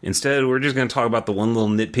those. Instead, we're just going to talk about the one little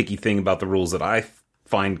nitpicky thing about the rules that I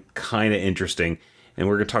find kind of interesting, and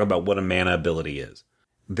we're going to talk about what a mana ability is.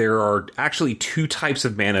 There are actually 2 types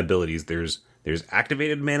of mana abilities. There's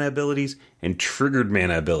activated mana abilities and triggered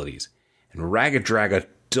mana abilities. And Ragadraga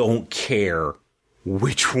don't care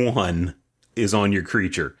which one is on your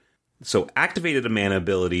creature. So activated mana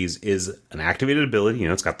abilities is an activated ability,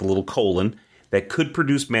 it's got the little colon, that could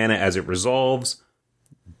produce mana as it resolves,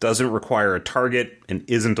 doesn't require a target, and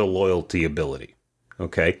isn't a loyalty ability.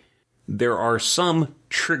 Okay? There are some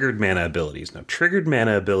triggered mana abilities. Now, triggered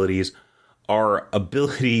mana abilities are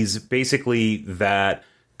abilities basically that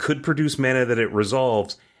could produce mana that it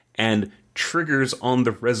resolves and triggers on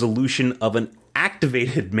the resolution of an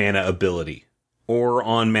activated mana ability or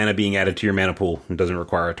on mana being added to your mana pool and doesn't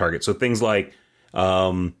require a target. So things like,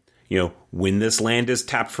 when this land is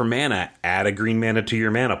tapped for mana, add a green mana to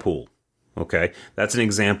your mana pool. Okay, that's an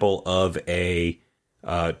example of a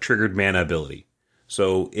triggered mana ability.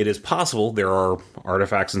 So it is possible there are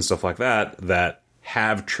artifacts and stuff like that that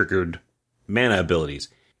have triggered mana abilities.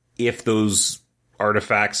 If those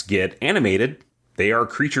artifacts get animated, they are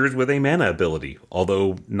creatures with a mana ability,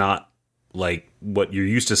 although not like what you're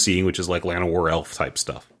used to seeing, which is like Llanowar Elf type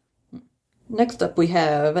stuff. Next up we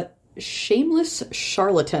have Shameless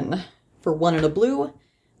Charlatan for 1 and a blue,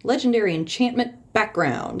 legendary enchantment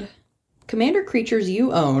background. Commander creatures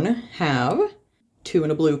you own have 2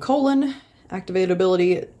 and a blue : activated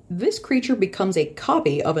ability. This creature becomes a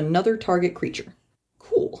copy of another target creature.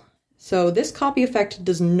 Cool. So this copy effect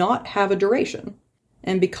does not have a duration.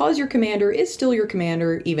 And because your commander is still your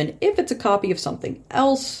commander, even if it's a copy of something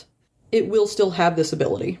else, it will still have this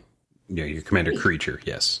ability. Yeah, your commander creature,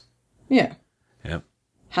 yes. Yeah. Yep.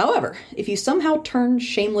 However, if you somehow turn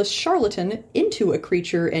Shameless Charlatan into a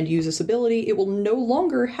creature and use this ability, it will no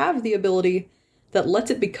longer have the ability that lets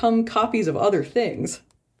it become copies of other things.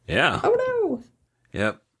 Yeah. Oh no!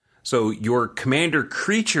 Yep. So your commander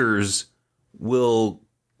creatures will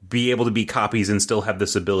be able to be copies and still have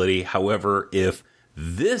this ability. However, if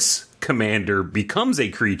this commander becomes a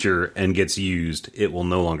creature and gets used, it will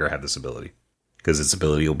no longer have this ability because its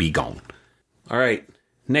ability will be gone. All right.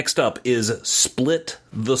 Next up is Split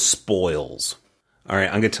the Spoils. All right,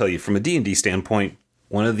 I'm going to tell you, from a D&D standpoint,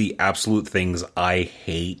 one of the absolute things I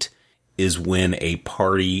hate is when a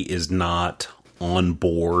party is not on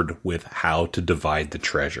board with how to divide the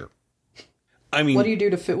treasure. I mean, what do you do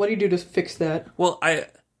to fix that? Well,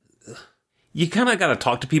 you kind of got to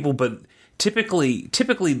talk to people, but typically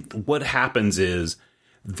what happens is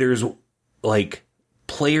there's like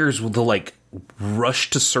players will like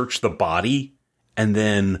rush to search the body. And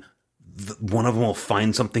then one of them will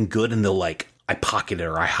find something good and they'll like, I pocket it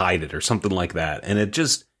or I hide it or something like that. And it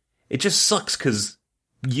just sucks because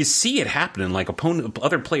you see it happening. Like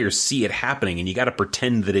other players see it happening and you got to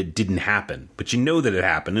pretend that it didn't happen. But you know that it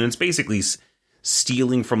happened. And it's basically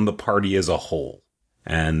stealing from the party as a whole.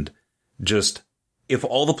 And just, if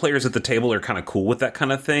all the players at the table are kind of cool with that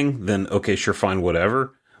kind of thing, then okay, sure, fine,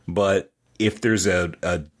 whatever. But if there's a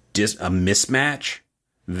mismatch,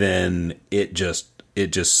 then it just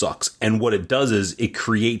sucks. And what it does is it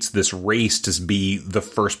creates this race to be the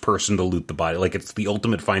first person to loot the body. Like it's the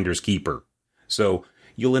ultimate finder's keeper. So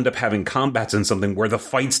you'll end up having combats in something where the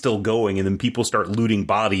fight's still going and then people start looting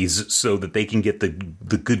bodies so that they can get the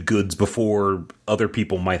good goods before other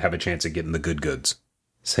people might have a chance at getting the good goods.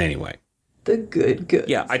 So anyway. The good goods.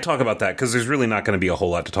 Yeah, I talk about that because there's really not going to be a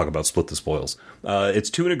whole lot to talk about Split the Spoils. It's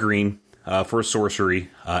 2 and a green. For a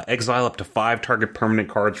sorcery, exile up to 5 target permanent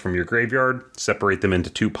cards from your graveyard, separate them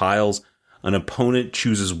into 2 piles. An opponent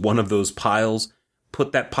chooses one of those piles,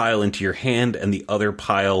 put that pile into your hand and the other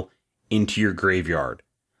pile into your graveyard.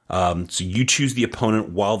 So you choose the opponent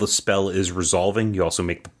while the spell is resolving. You also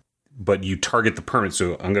but you target the permanent.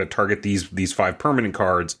 So I'm going to target these 5 permanent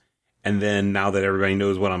cards. And then now that everybody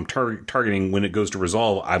knows what I'm targeting, when it goes to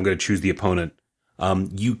resolve, I'm going to choose the opponent.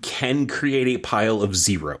 You can create a pile of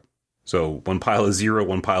 0. So 1 pile of 0,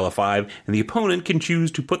 1 pile of 5, and the opponent can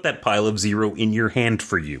choose to put that pile of 0 in your hand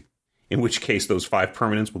for you. In which case, those 5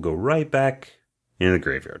 permanents will go right back in the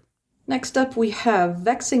graveyard. Next up, we have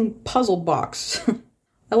Vexing Puzzle Box.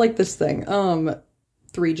 I like this thing.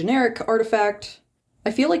 3 generic artifact. I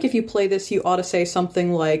feel like if you play this, you ought to say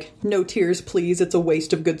something like, "No tears, please, it's a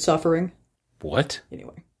waste of good suffering." What?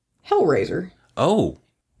 Anyway. Hellraiser. Oh.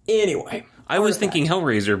 Anyway. I was thinking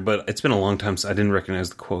Hellraiser, but it's been a long time since I didn't recognize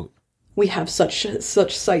the quote. We have such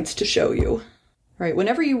sights to show you. All right,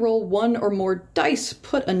 whenever you roll 1 or more dice,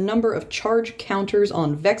 put a number of charge counters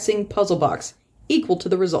on Vexing Puzzle Box, equal to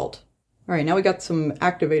the result. All right, now we got some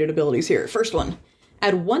activated abilities here. First one,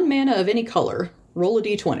 add 1 mana of any color, roll a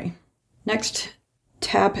d20. Next,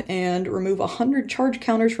 tap and remove 100 charge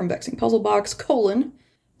counters from Vexing Puzzle Box,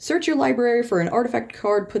 search your library for an artifact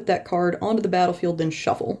card, put that card onto the battlefield, then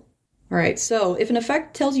shuffle. Alright, so if an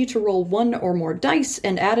effect tells you to roll 1 or more dice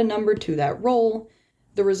and add a number to that roll,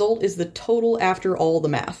 the result is the total after all the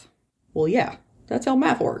math. Well, yeah, that's how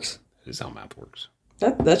math works. That is how math works.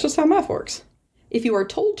 That's just how math works. If you are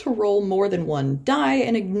told to roll more than 1 die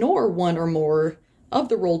and ignore 1 or more of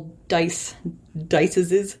the rolled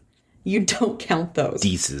dices, you don't count those.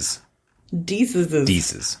 Dices.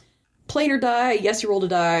 Dices. Planar die, yes, you rolled a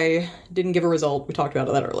die, didn't give a result. We talked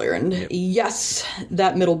about that earlier. And yes,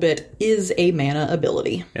 that middle bit is a mana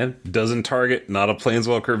ability. And doesn't target, not a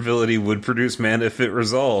planeswalker ability, would produce mana if it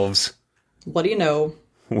resolves. What do you know?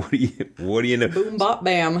 What do you know? Boom, bop,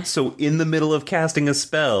 bam. So in the middle of casting a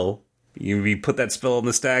spell, you put that spell on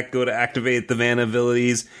the stack, go to activate the mana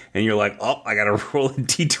abilities, and you're like, oh, I gotta roll a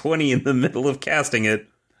d20 in the middle of casting it.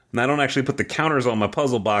 And I don't actually put the counters on my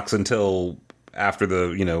puzzle box until after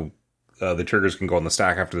the triggers can go on the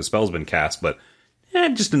stack after the spell's been cast, but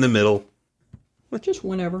just in the middle. Just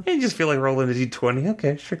whenever. You just feel like rolling a d20.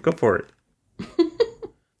 Okay, sure, go for it.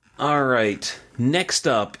 All right. Next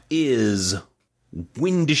up is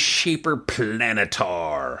Windshaper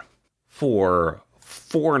Planetar. For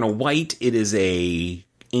 4 and a white, it is a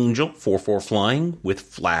angel, 4/4 flying with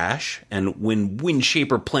flash, and when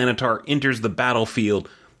Windshaper Planetar enters the battlefield,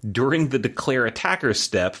 during the declare attacker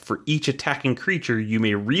step, for each attacking creature, you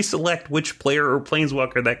may reselect which player or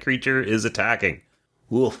planeswalker that creature is attacking.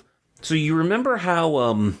 Oof. So you remember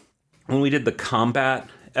how when we did the combat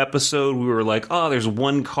episode, we were like, oh, there's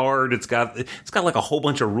one card, it's got like a whole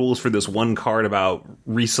bunch of rules for this one card about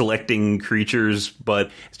reselecting creatures, but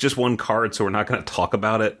it's just one card, so we're not going to talk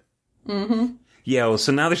about it. Mm-hmm. Yeah, well,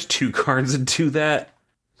 so now there's 2 cards that do that.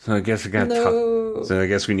 So I guess I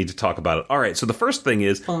guess we need to talk about it. All right, so the first thing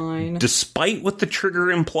is, fine. Despite what the trigger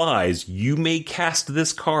implies, you may cast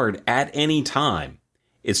this card at any time.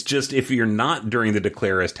 It's just if you're not during the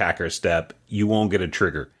declare attacker step, you won't get a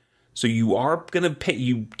trigger. So you are going to pay,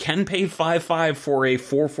 you can pay 5/5 for a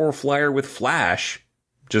 4/4 flyer with flash,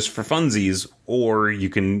 just for funsies, or you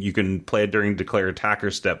can play it during declare attacker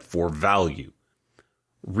step for value.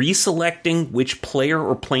 Reselecting which player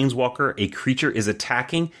or planeswalker a creature is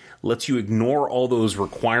attacking lets you ignore all those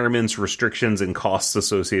requirements, restrictions, and costs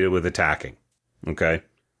associated with attacking. Okay?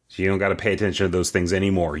 So you don't got to pay attention to those things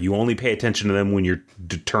anymore. You only pay attention to them when you're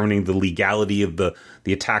determining the legality of the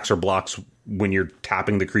attacks or blocks when you're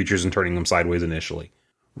tapping the creatures and turning them sideways initially.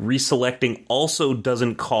 Reselecting also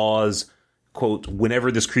doesn't cause, quote,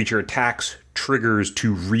 whenever this creature attacks, triggers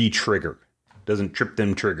to re-trigger. Doesn't trip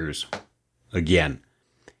them triggers. Again.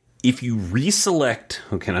 If you reselect,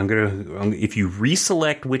 if you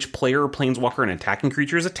reselect which player or planeswalker an attacking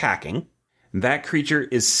creature is attacking, that creature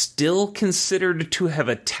is still considered to have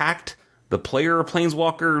attacked the player or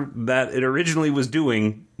planeswalker that it originally was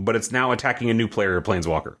doing, but it's now attacking a new player or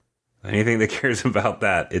planeswalker. Anything that cares about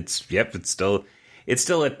that, it's still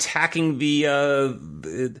attacking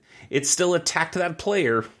it's still attacked that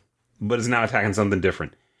player, but it's now attacking something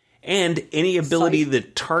different. And any ability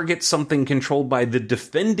that targets something controlled by the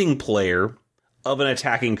defending player of an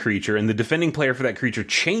attacking creature, and the defending player for that creature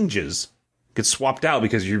changes, gets swapped out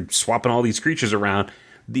because you're swapping all these creatures around,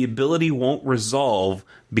 the ability won't resolve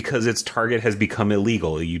because its target has become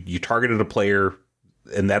illegal. You targeted a player,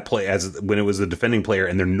 and that play as when it was the defending player,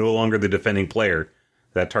 and they're no longer the defending player,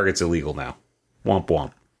 that target's illegal now. Womp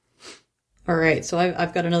womp. All right, so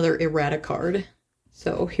I've got another errata card.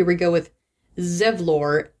 So here we go with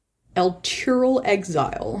Zevlor, Eltural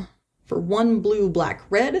Exile. For 1 blue, black,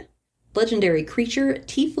 red. Legendary creature,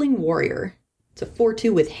 Tiefling Warrior. It's a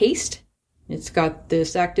 4/2 with haste. It's got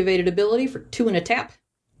this activated ability for 2 and a tap.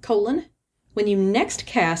 When you next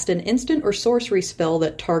cast an instant or sorcery spell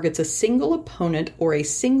that targets a single opponent or a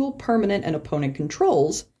single permanent an opponent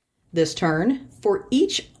controls, this turn, for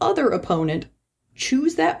each other opponent,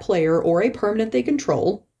 choose that player or a permanent they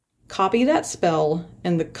control, copy that spell,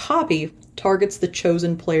 and the copy targets the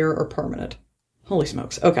chosen player or permanent. Holy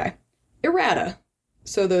smokes. Okay. Errata.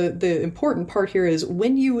 So the important part here is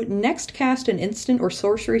when you next cast an instant or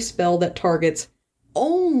sorcery spell that targets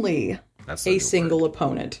only a single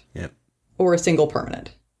opponent. Yep. Or a single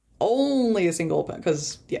permanent. Only a single opponent.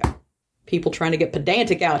 Because, people trying to get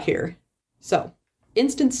pedantic out here. So,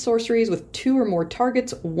 instant sorceries with 2 or more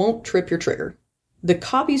targets won't trip your trigger. The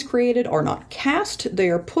copies created are not cast. They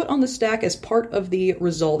are put on the stack as part of the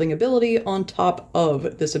resolving ability on top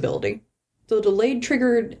of this ability. The delayed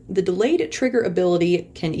trigger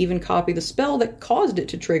ability can even copy the spell that caused it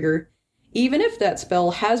to trigger, even if that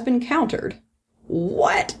spell has been countered.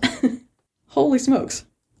 What? Holy smokes.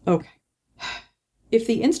 Okay. If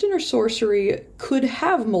the instant or sorcery could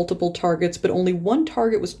have multiple targets, but only one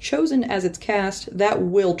target was chosen as its cast, that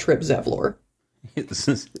will trip Zevlor.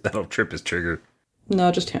 That'll trip his trigger.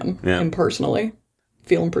 No, just him. Yeah. Him personally.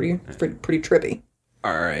 Feeling pretty trippy.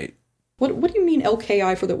 All right. What do you mean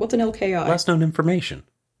LKI for that? What's an LKI? Last known information.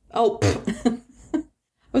 Oh, I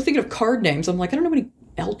was thinking of card names. I'm like, I don't know any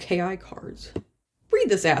LKI cards. Read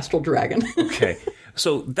this Astral Dragon. Okay.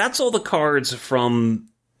 So that's all the cards from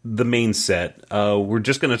the main set. We're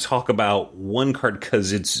just going to talk about one card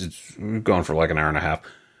because it's gone for like an hour and a half.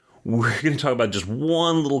 We're going to talk about just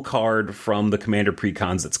one little card from the Commander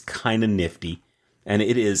Precons that's kind of nifty, and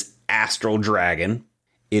it is Astral Dragon.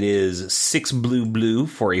 It is 6 blue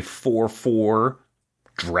for a 4/4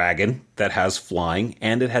 dragon that has flying,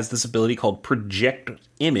 and it has this ability called Project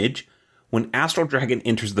Image. When Astral Dragon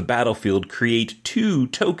enters the battlefield, create 2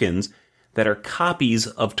 tokens that are copies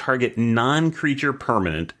of target non-creature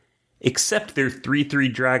permanent, except they're 3/3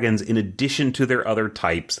 dragons in addition to their other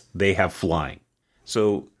types. They have flying.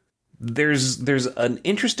 So there's an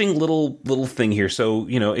interesting little thing here. So,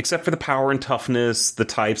 except for the power and toughness, the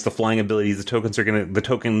types, the flying abilities, the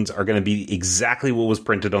tokens are gonna be exactly what was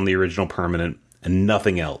printed on the original permanent and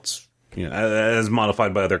nothing else. As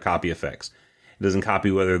modified by other copy effects. It doesn't copy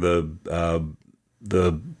whether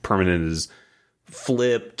the permanent is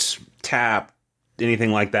flipped, tapped, anything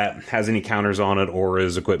like that, has any counters on it,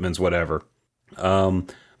 auras, equipments, whatever.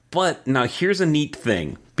 But now here's a neat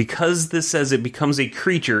thing. Because this says it becomes a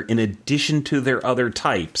creature in addition to their other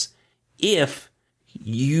types, if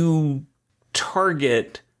you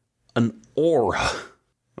target an aura,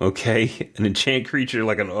 okay, an enchant creature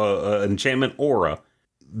like an enchantment aura,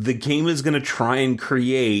 the game is going to try and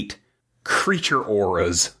create creature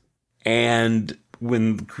auras, and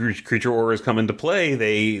when creature auras come into play,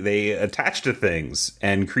 they attach to things,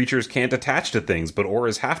 and creatures can't attach to things, but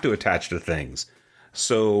auras have to attach to things.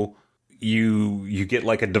 So you get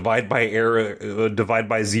like a divide by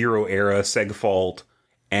zero era Segfault,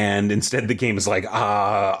 and instead the game is like,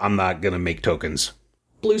 I'm not gonna make tokens.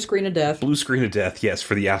 Blue screen of death. Blue screen of death, yes,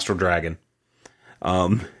 for the Astral Dragon.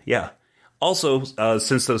 Yeah. Also,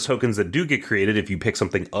 since those tokens that do get created, if you pick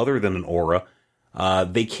something other than an aura,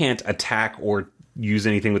 they can't attack or use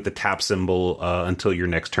anything with the tap symbol until your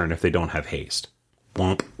next turn if they don't have haste.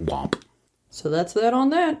 Womp, womp. So that's that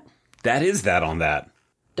on that. That is that on that.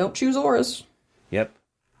 Don't choose auras. Yep.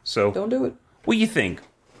 So don't do it. What do you think?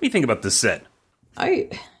 What do you think about this set?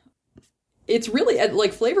 It's really,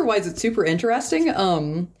 like, flavor-wise, it's super interesting.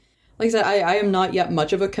 Like I said, I am not yet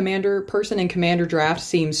much of a Commander person, and Commander Draft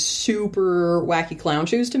seems super wacky clown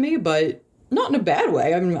shoes to me, but not in a bad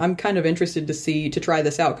way. I'm kind of interested to try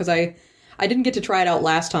this out, because I didn't get to try it out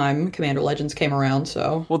last time Commander Legends came around,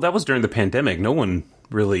 so. Well, that was during the pandemic. No one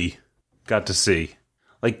really got to see.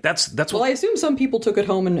 Like, that's well, I assume some people took it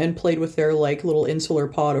home and played with their, like, little insular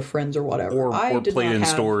pod of friends or whatever. Or played in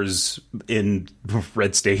stores in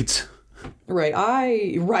red states. Right.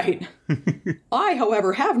 I,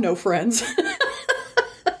 however, have no friends.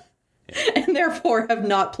 And therefore have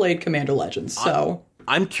not played Commander Legends, so.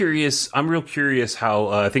 I'm curious. I'm real curious how,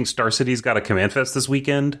 I think Star City's got a Command Fest this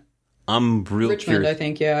weekend. I'm real Richmond, curious. I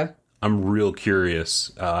think, yeah. I'm real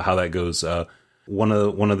curious how that goes. One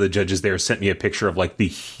of the judges there sent me a picture of like the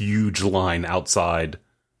huge line outside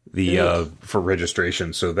the for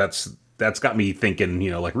registration. So that's got me thinking,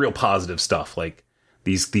 like real positive stuff. Like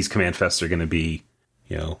these Command Fests are going to be,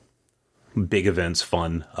 big events,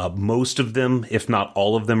 fun. Most of them, if not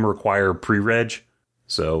all of them, require pre-reg.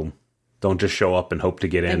 So don't just show up and hope to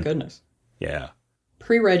get in. Thank goodness. Yeah.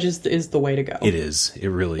 Pre-reg is the way to go. It is. It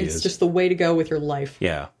really is. It's just the way to go with your life.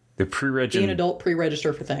 Yeah. The pre-reg. Be an adult,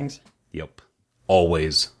 pre-register for things. Yep.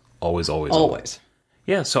 Always.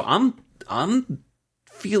 Yeah, so I'm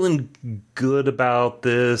feeling good about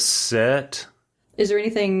this set. Is there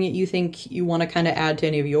anything you think you want to kind of add to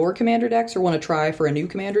any of your Commander decks, or want to try for a new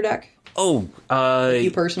Commander deck? Oh,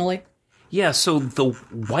 you personally? Yeah, so the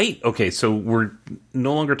white... Okay, so we're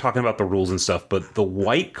no longer talking about the rules and stuff, but the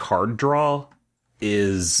white card draw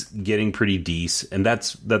is getting pretty decent, and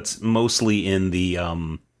that's mostly in the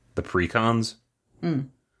precons.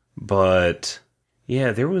 But...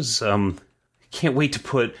 yeah, there was, can't wait to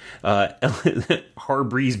put,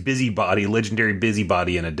 Harbreeze Busybody, Legendary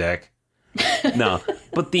Busybody in a deck. No,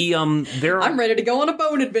 but I'm ready to go on a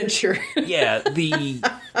bone adventure. Yeah,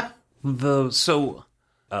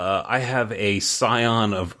 I have a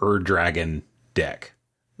Scion of Ur-Dragon deck.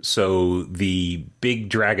 So the big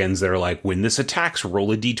dragons that are like, when this attacks,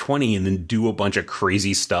 roll a d20 and then do a bunch of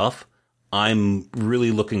crazy stuff. I'm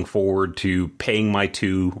really looking forward to paying my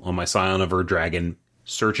 2 on my Scion of Ur-Dragon,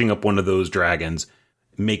 searching up one of those dragons,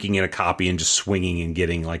 making it a copy, and just swinging and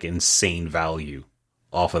getting like insane value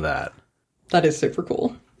off of that. That is super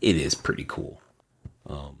cool. It is pretty cool.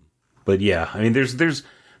 But yeah, I mean, there's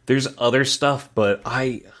other stuff, but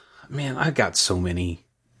I got so many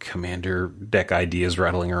Commander deck ideas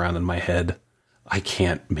rattling around in my head. I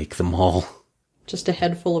can't make them all. Just a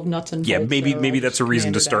head full of nuts and bolts. Yeah, maybe that's a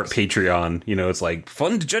reason to start decks. Patreon. It's like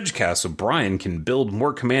fun to judge cast, so Brian can build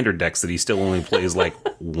more Commander decks that he still only plays like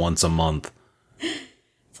once a month.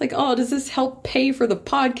 It's like, oh, does this help pay for the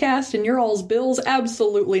podcast and your all's bills?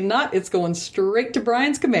 Absolutely not. It's going straight to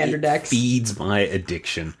Brian's Commander decks. Feeds my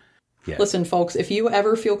addiction. Yes. Listen, folks, if you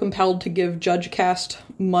ever feel compelled to give JudgeCast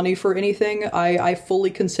money for anything, I fully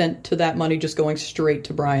consent to that money just going straight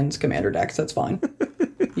to Brian's Commander decks. That's fine.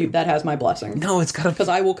 That has my blessing. No, it's got to... Because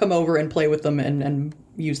I will come over and play with them and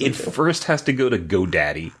use them It too. first has to go to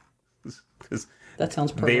GoDaddy. That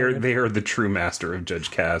sounds perfect. They are the true master of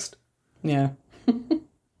JudgeCast. Yeah.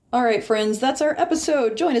 All right, friends, that's our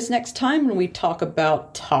episode. Join us next time when we talk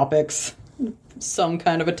about topics. Some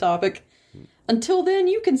kind of a topic. Until then,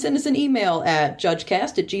 you can send us an email at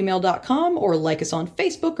judgecast@gmail.com or like us on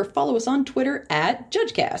Facebook or follow us on Twitter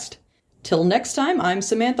 @JudgeCast. Till next time, I'm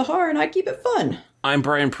Samantha Haar and I keep it fun. I'm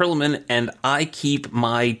Brian Prilliman, and I keep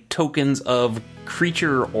my tokens of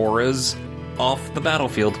creature auras off the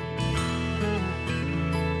battlefield.